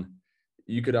down,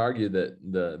 you could argue that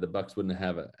the Bucs wouldn't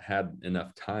have had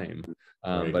enough time.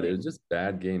 Right. But it was just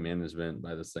bad game management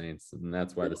by the Saints, and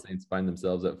that's why the Saints find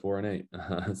themselves at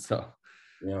 4-8. So,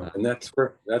 yeah, and that's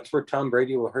where Tom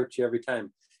Brady will hurt you every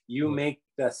time. You make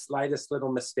the slightest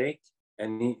little mistake,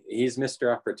 and he's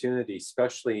Mr. Opportunity,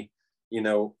 especially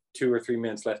 2 or 3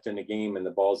 minutes left in the game and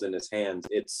the ball's in his hands.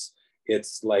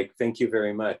 It's like, thank you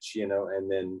very much,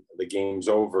 and then the game's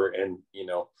over, and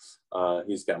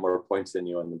he's got more points than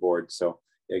you on the board. So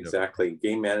exactly, yep.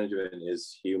 Game management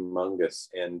is humongous,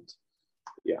 and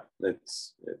yeah,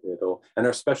 it'll. And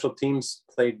our special teams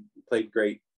played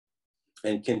great,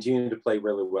 and continue to play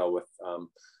really well. With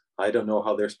I don't know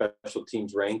how their special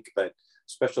teams rank, but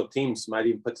special teams might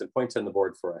even put some points on the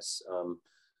board for us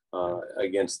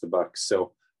against the Bucs.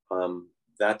 So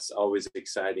that's always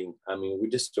exciting. I mean, we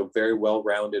just a very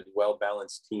well-rounded,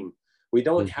 well-balanced team. We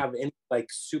don't have any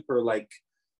super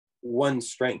one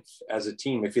strength as a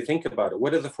team. If you think about it,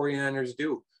 what do the 49ers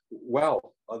do?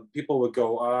 Well, people would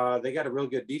go, they got a real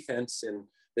good defense, and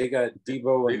they got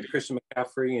Debo and Christian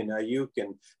McCaffrey and Ayuk.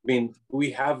 And I mean,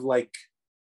 we have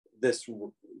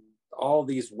all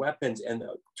these weapons and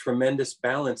tremendous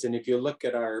balance. And if you look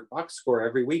at our box score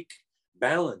every week,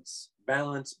 balance.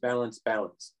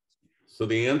 So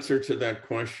the answer to that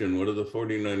question, what do the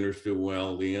 49ers do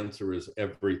well? The answer is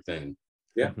everything.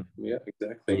 Yeah,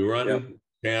 exactly. We run,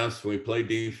 pass, we play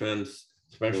defense,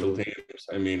 special teams.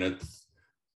 I mean, it's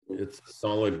a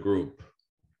solid group.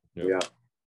 Yeah.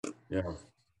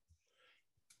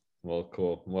 Well,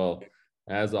 cool. Well,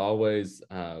 as always,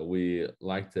 we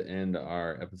like to end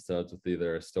our episodes with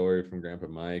either a story from Grandpa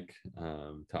Mike,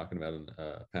 talking about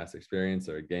a past experience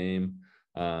or a game.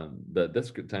 But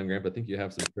this time, Grandpa, I think you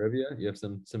have some trivia. You have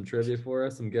some trivia for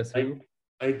us. Some Guess Who?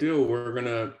 I do. We're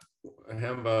gonna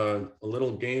have a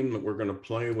little game that we're gonna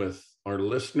play with our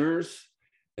listeners,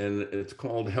 and it's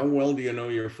called How Well Do You Know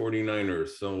Your 49ers?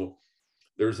 So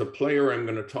there's a player I'm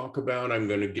going to talk about. I'm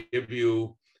going to give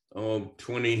you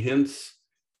 20 hints,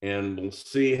 and we'll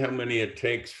see how many it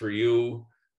takes for you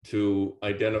to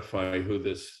identify who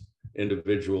this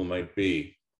individual might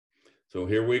be. So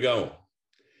here we go.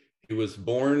 He was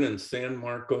born in San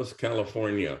Marcos,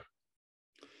 California.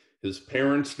 His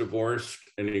parents divorced,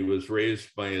 and he was raised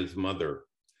by his mother.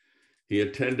 He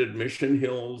attended Mission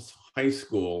Hills High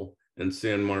School in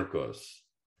San Marcos.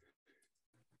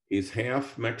 He's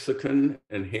half Mexican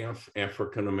and half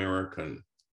African American.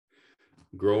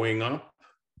 Growing up,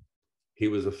 he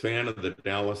was a fan of the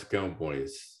Dallas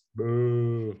Cowboys.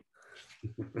 Boo.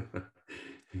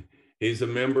 He's a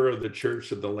member of the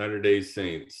Church of the Latter-day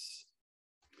Saints.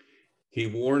 He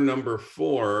wore number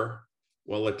 4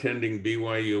 while attending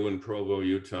BYU in Provo,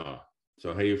 Utah.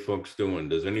 So how you folks doing?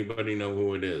 Does anybody know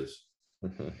who it is?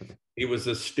 He was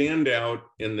a standout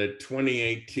in the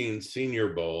 2018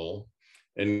 Senior Bowl,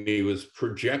 and he was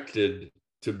projected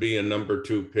to be a number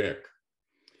 2 pick.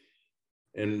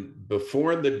 And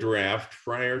before the draft,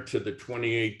 prior to the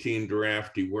 2018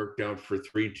 draft, he worked out for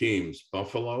 3 teams: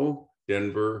 Buffalo,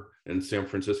 Denver, and San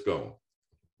Francisco.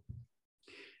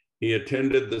 He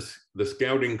attended the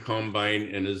scouting combine,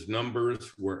 and his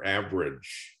numbers were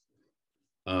average.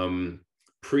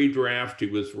 Pre-draft, he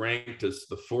was ranked as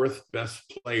the 4th best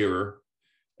player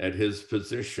at his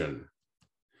position.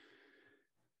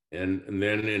 And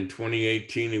then in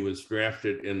 2018, he was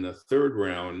drafted in the 3rd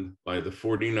round by the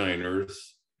 49ers.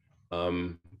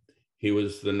 He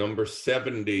was the number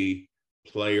 70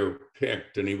 player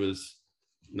picked, and he was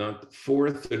not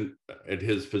 4th at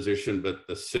his position, but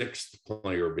the 6th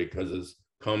player because his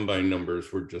combine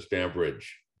numbers were just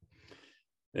average.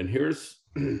 And here's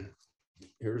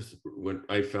here's what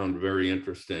I found very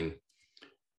interesting.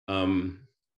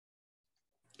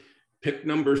 Pick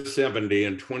number 70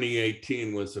 in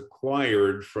 2018 was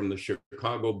acquired from the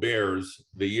Chicago Bears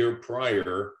the year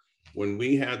prior, when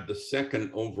we had the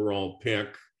second overall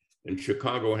pick and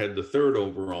Chicago had the third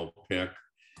overall pick.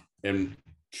 And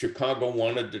Chicago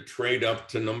wanted to trade up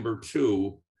to number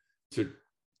 2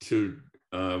 to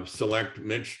select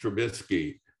Mitch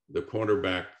Trubisky, the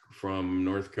quarterback from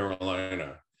North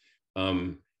Carolina.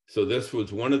 So this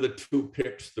was one of the 2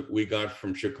 picks that we got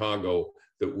from Chicago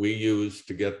that we used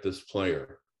to get this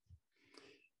player.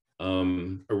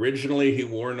 Originally, he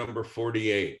wore number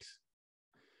 48.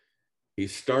 He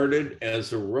started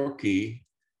as a rookie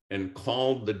and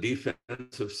called the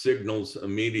defensive signals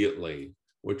immediately,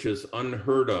 which is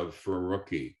unheard of for a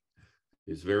rookie.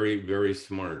 He's very, very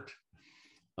smart.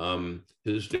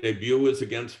 His debut was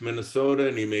against Minnesota,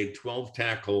 and he made 12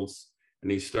 tackles,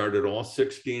 and he started all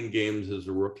 16 games as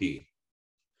a rookie.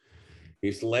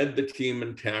 He's led the team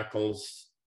in tackles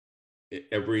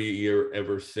every year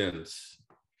ever since.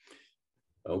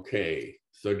 Okay,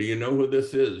 so do you know who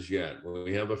this is yet? Well,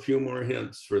 we have a few more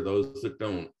hints for those that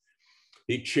don't.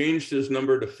 He changed his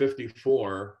number to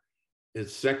 54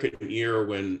 his second year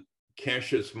when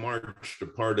Cassius Marsh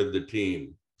departed the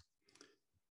team.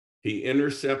 He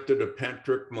intercepted a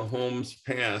Patrick Mahomes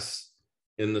pass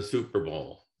in the Super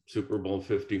Bowl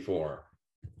 54.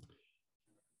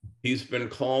 He's been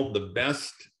called the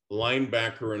best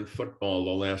linebacker in football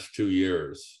the last 2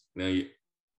 years. Now,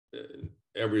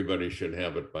 everybody should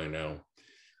have it by now,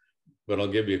 but I'll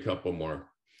give you a couple more.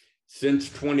 Since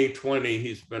 2020,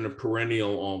 he's been a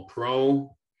perennial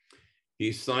All-Pro.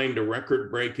 He signed a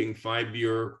record-breaking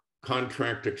 5-year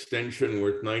contract extension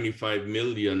worth $95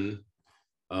 million,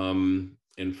 and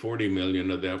 $40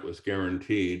 million of that was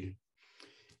guaranteed.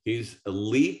 He's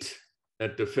elite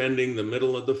at defending the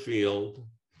middle of the field.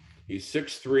 He's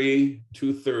 6'3",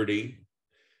 230.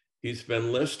 He's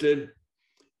been listed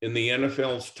in the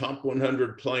NFL's top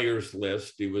 100 players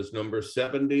list. He was number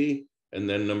 70, and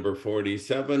then number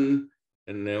 47,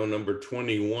 and now number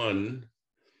 21.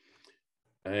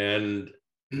 And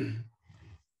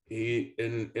he,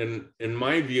 in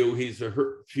my view, he's a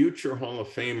future Hall of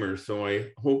Famer. So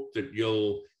I hope that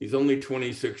he's only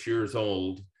 26 years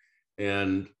old,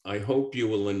 and I hope you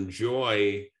will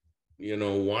enjoy,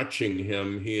 watching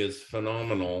him. He is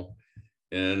phenomenal.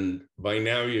 And by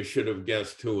now you should have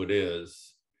guessed who it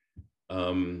is.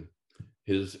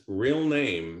 His real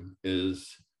name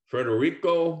is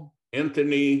Frederico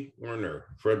Anthony Warner,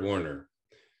 Fred Warner.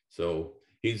 So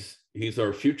he's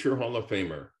our future Hall of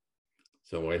Famer.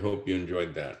 So I hope you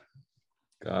enjoyed that.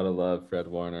 Gotta love Fred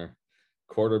Warner,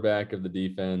 quarterback of the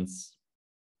defense.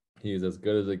 He's as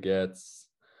good as it gets.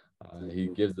 He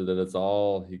gives it its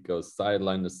all. He goes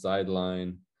sideline to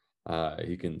sideline.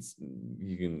 He can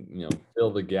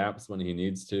fill the gaps when he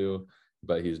needs to,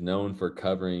 but he's known for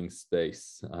covering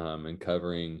space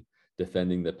and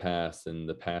defending the pass in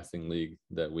the passing league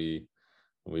that we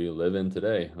live in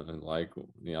today. Like,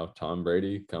 Tom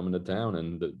Brady coming to town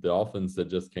and the Dolphins that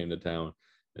just came to town.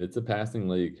 It's a passing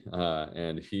league,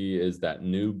 and he is that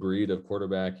new breed of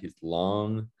quarterback. He's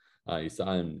long. You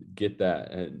saw him get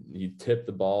that, and he tipped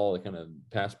the ball, kind of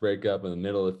pass breakup in the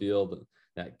middle of the field.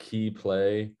 That key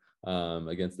play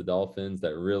against the Dolphins,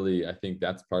 that really, I think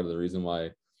that's part of the reason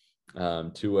why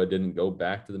Tua didn't go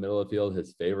back to the middle of the field.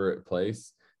 His favorite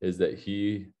place is that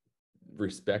he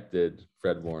respected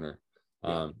Fred Warner.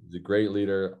 He's a great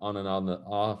leader on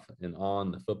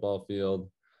the football field.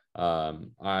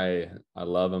 I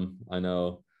love him. I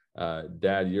know,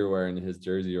 Dad, you're wearing his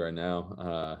jersey right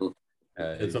now.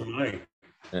 It's a mine.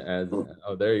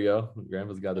 Oh, there you go.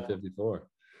 Grandpa's got the 54.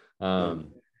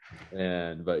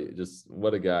 But just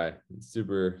what a guy.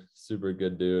 Super, super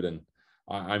good dude. And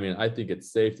I think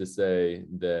it's safe to say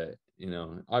that,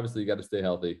 obviously you got to stay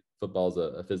healthy. Football's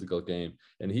a physical game,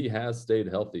 and he has stayed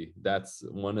healthy. That's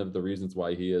one of the reasons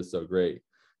why he is so great.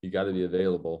 You got to be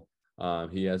available.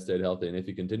 He has stayed healthy, and if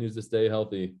he continues to stay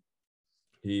healthy,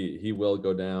 he will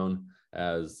go down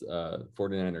as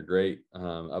 49er great,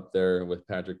 up there with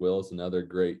Patrick Willis and other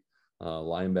great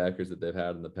linebackers that they've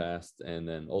had in the past. And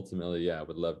then ultimately, I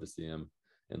would love to see him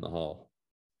in the Hall.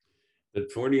 The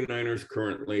 49ers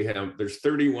currently there's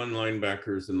 31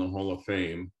 linebackers in the Hall of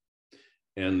Fame,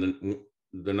 and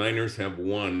the Niners have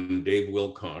one, Dave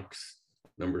Wilcox,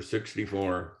 number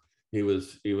 64. He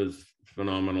was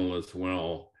phenomenal as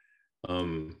well.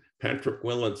 Patrick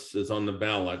Willis is on the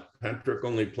ballot. Patrick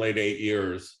only played 8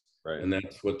 years, right, and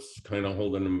that's what's kind of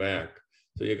holding him back.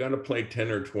 So you got to play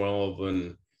 10 or 12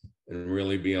 and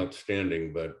really be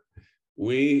outstanding. But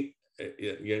he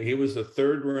was a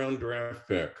 3rd round draft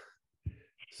pick.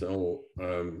 So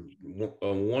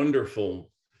a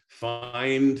wonderful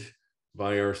find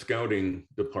by our scouting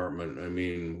department. I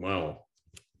mean, wow.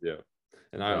 Yeah.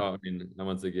 And I mean,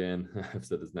 once again, I've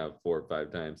said this now 4 or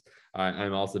 5 times.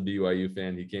 I'm also a BYU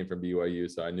fan. He came from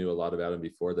BYU, so I knew a lot about him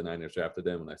before the Niners drafted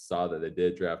him. When I saw that they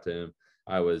did draft him,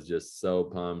 I was just so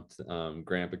pumped.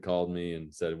 Grandpa called me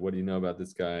and said, "What do you know about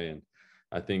this guy?" And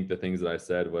I think the things that I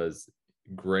said was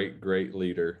great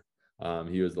leader.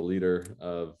 He was the leader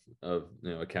of a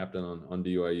captain on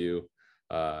BYU,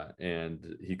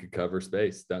 and he could cover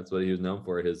space. That's what he was known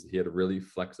for. He had really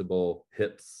flexible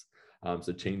hips.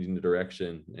 So changing the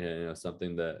direction, and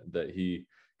something that he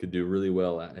could do really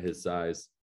well at his size.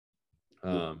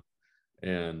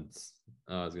 And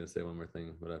I was going to say one more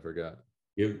thing, but I forgot.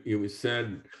 You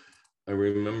said, I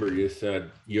remember you said,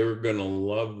 you're going to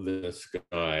love this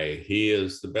guy. He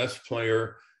is the best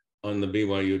player on the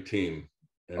BYU team.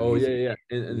 And yeah.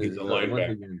 And he's a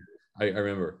linebacker. Again, I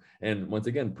remember. And once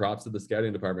again, props to the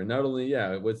scouting department. Not only,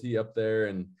 was he up there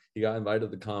and he got invited to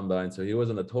the combine, so he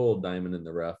wasn't a total diamond in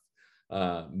the rough.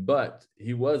 But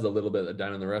he was a little bit a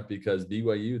diamond in the rough because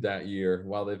BYU that year,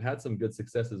 while they've had some good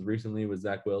successes recently with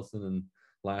Zach Wilson and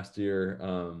last year,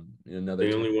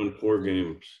 they only won 4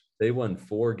 games. They won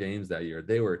 4 games that year.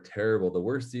 They were terrible. The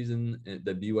worst season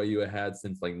that BYU had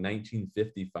since like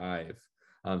 1955.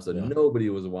 Nobody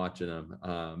was watching him.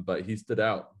 But he stood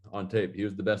out on tape. He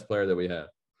was the best player that we had.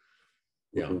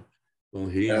 Yeah. Well,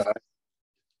 he's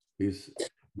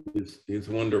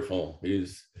wonderful.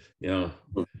 He's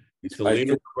the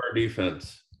leader of our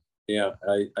defense. Yeah,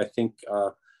 I think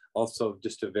also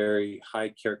just a very high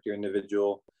character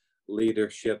individual,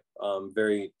 leadership,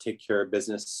 very take care of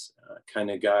business kind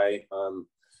of guy.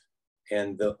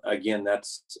 And again,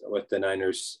 that's what the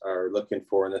Niners are looking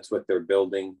for, and that's what they're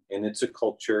building. And it's a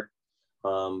culture.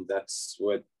 That's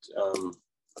what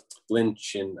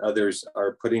Lynch and others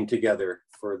are putting together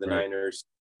for the Niners.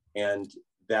 And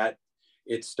that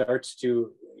it's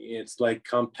like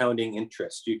compounding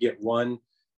interest. You get 1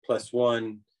 +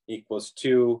 1 =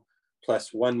 2,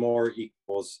 plus 1 more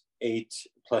equals 8,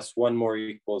 plus 1 more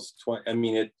equals 20. I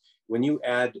mean, when you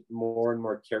add more and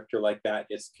more character like that,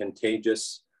 it's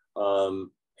contagious.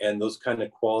 And those kind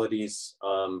of qualities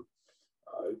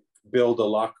build a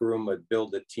locker room,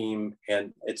 build a team.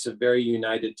 And it's a very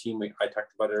united team. I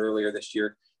talked about it earlier this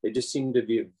year. They just seem to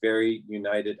be a very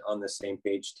united, on the same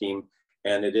page team.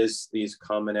 And it is these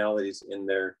commonalities in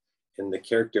the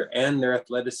character and their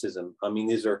athleticism. I mean,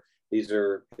 these are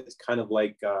it's kind of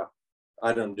like I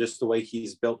don't know, just the way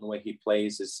he's built and the way he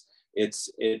plays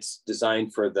it's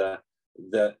designed for the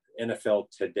NFL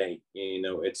today.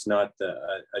 It's not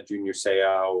a Junior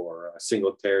Seau or a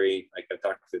Singletary, like I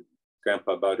talked to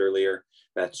Grandpa about earlier.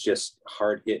 That's just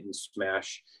hard hit and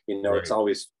smash. It's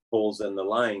always holes in the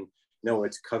line. No,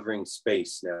 it's covering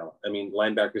space now. I mean,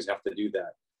 linebackers have to do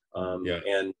that.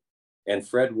 And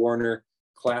Fred Warner,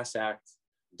 class act,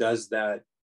 does that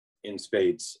in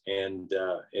spades, and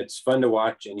it's fun to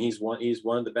watch. And he's one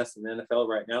of the best in the NFL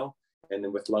right now. And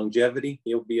then with longevity,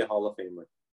 he'll be a Hall of Famer.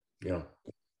 Yeah,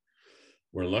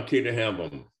 we're lucky to have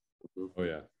him. Oh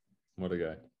yeah, what a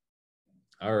guy!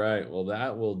 All right, well,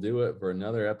 that will do it for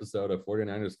another episode of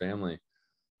 49ers Family.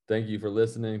 Thank you for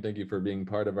listening. Thank you for being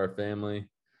part of our family.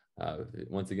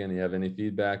 Once again, if you have any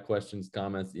feedback, questions,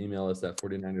 comments, email us at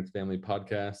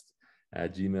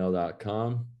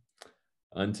 49ersfamilypodcast@gmail.com.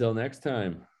 Until next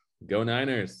time, go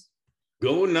Niners.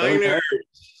 Go Niners.